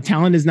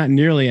 Talent is not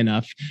nearly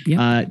enough.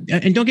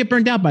 And don't get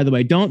burned out, by the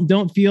way.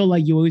 Don't feel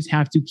like you always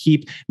have to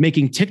keep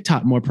making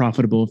TikTok more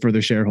profitable for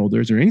the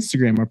shareholders or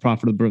Instagram more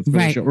profitable for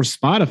or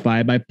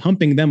Spotify by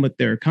pumping them with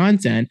their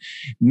content.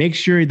 Make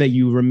sure that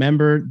you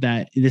remember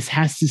that this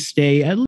has to stay at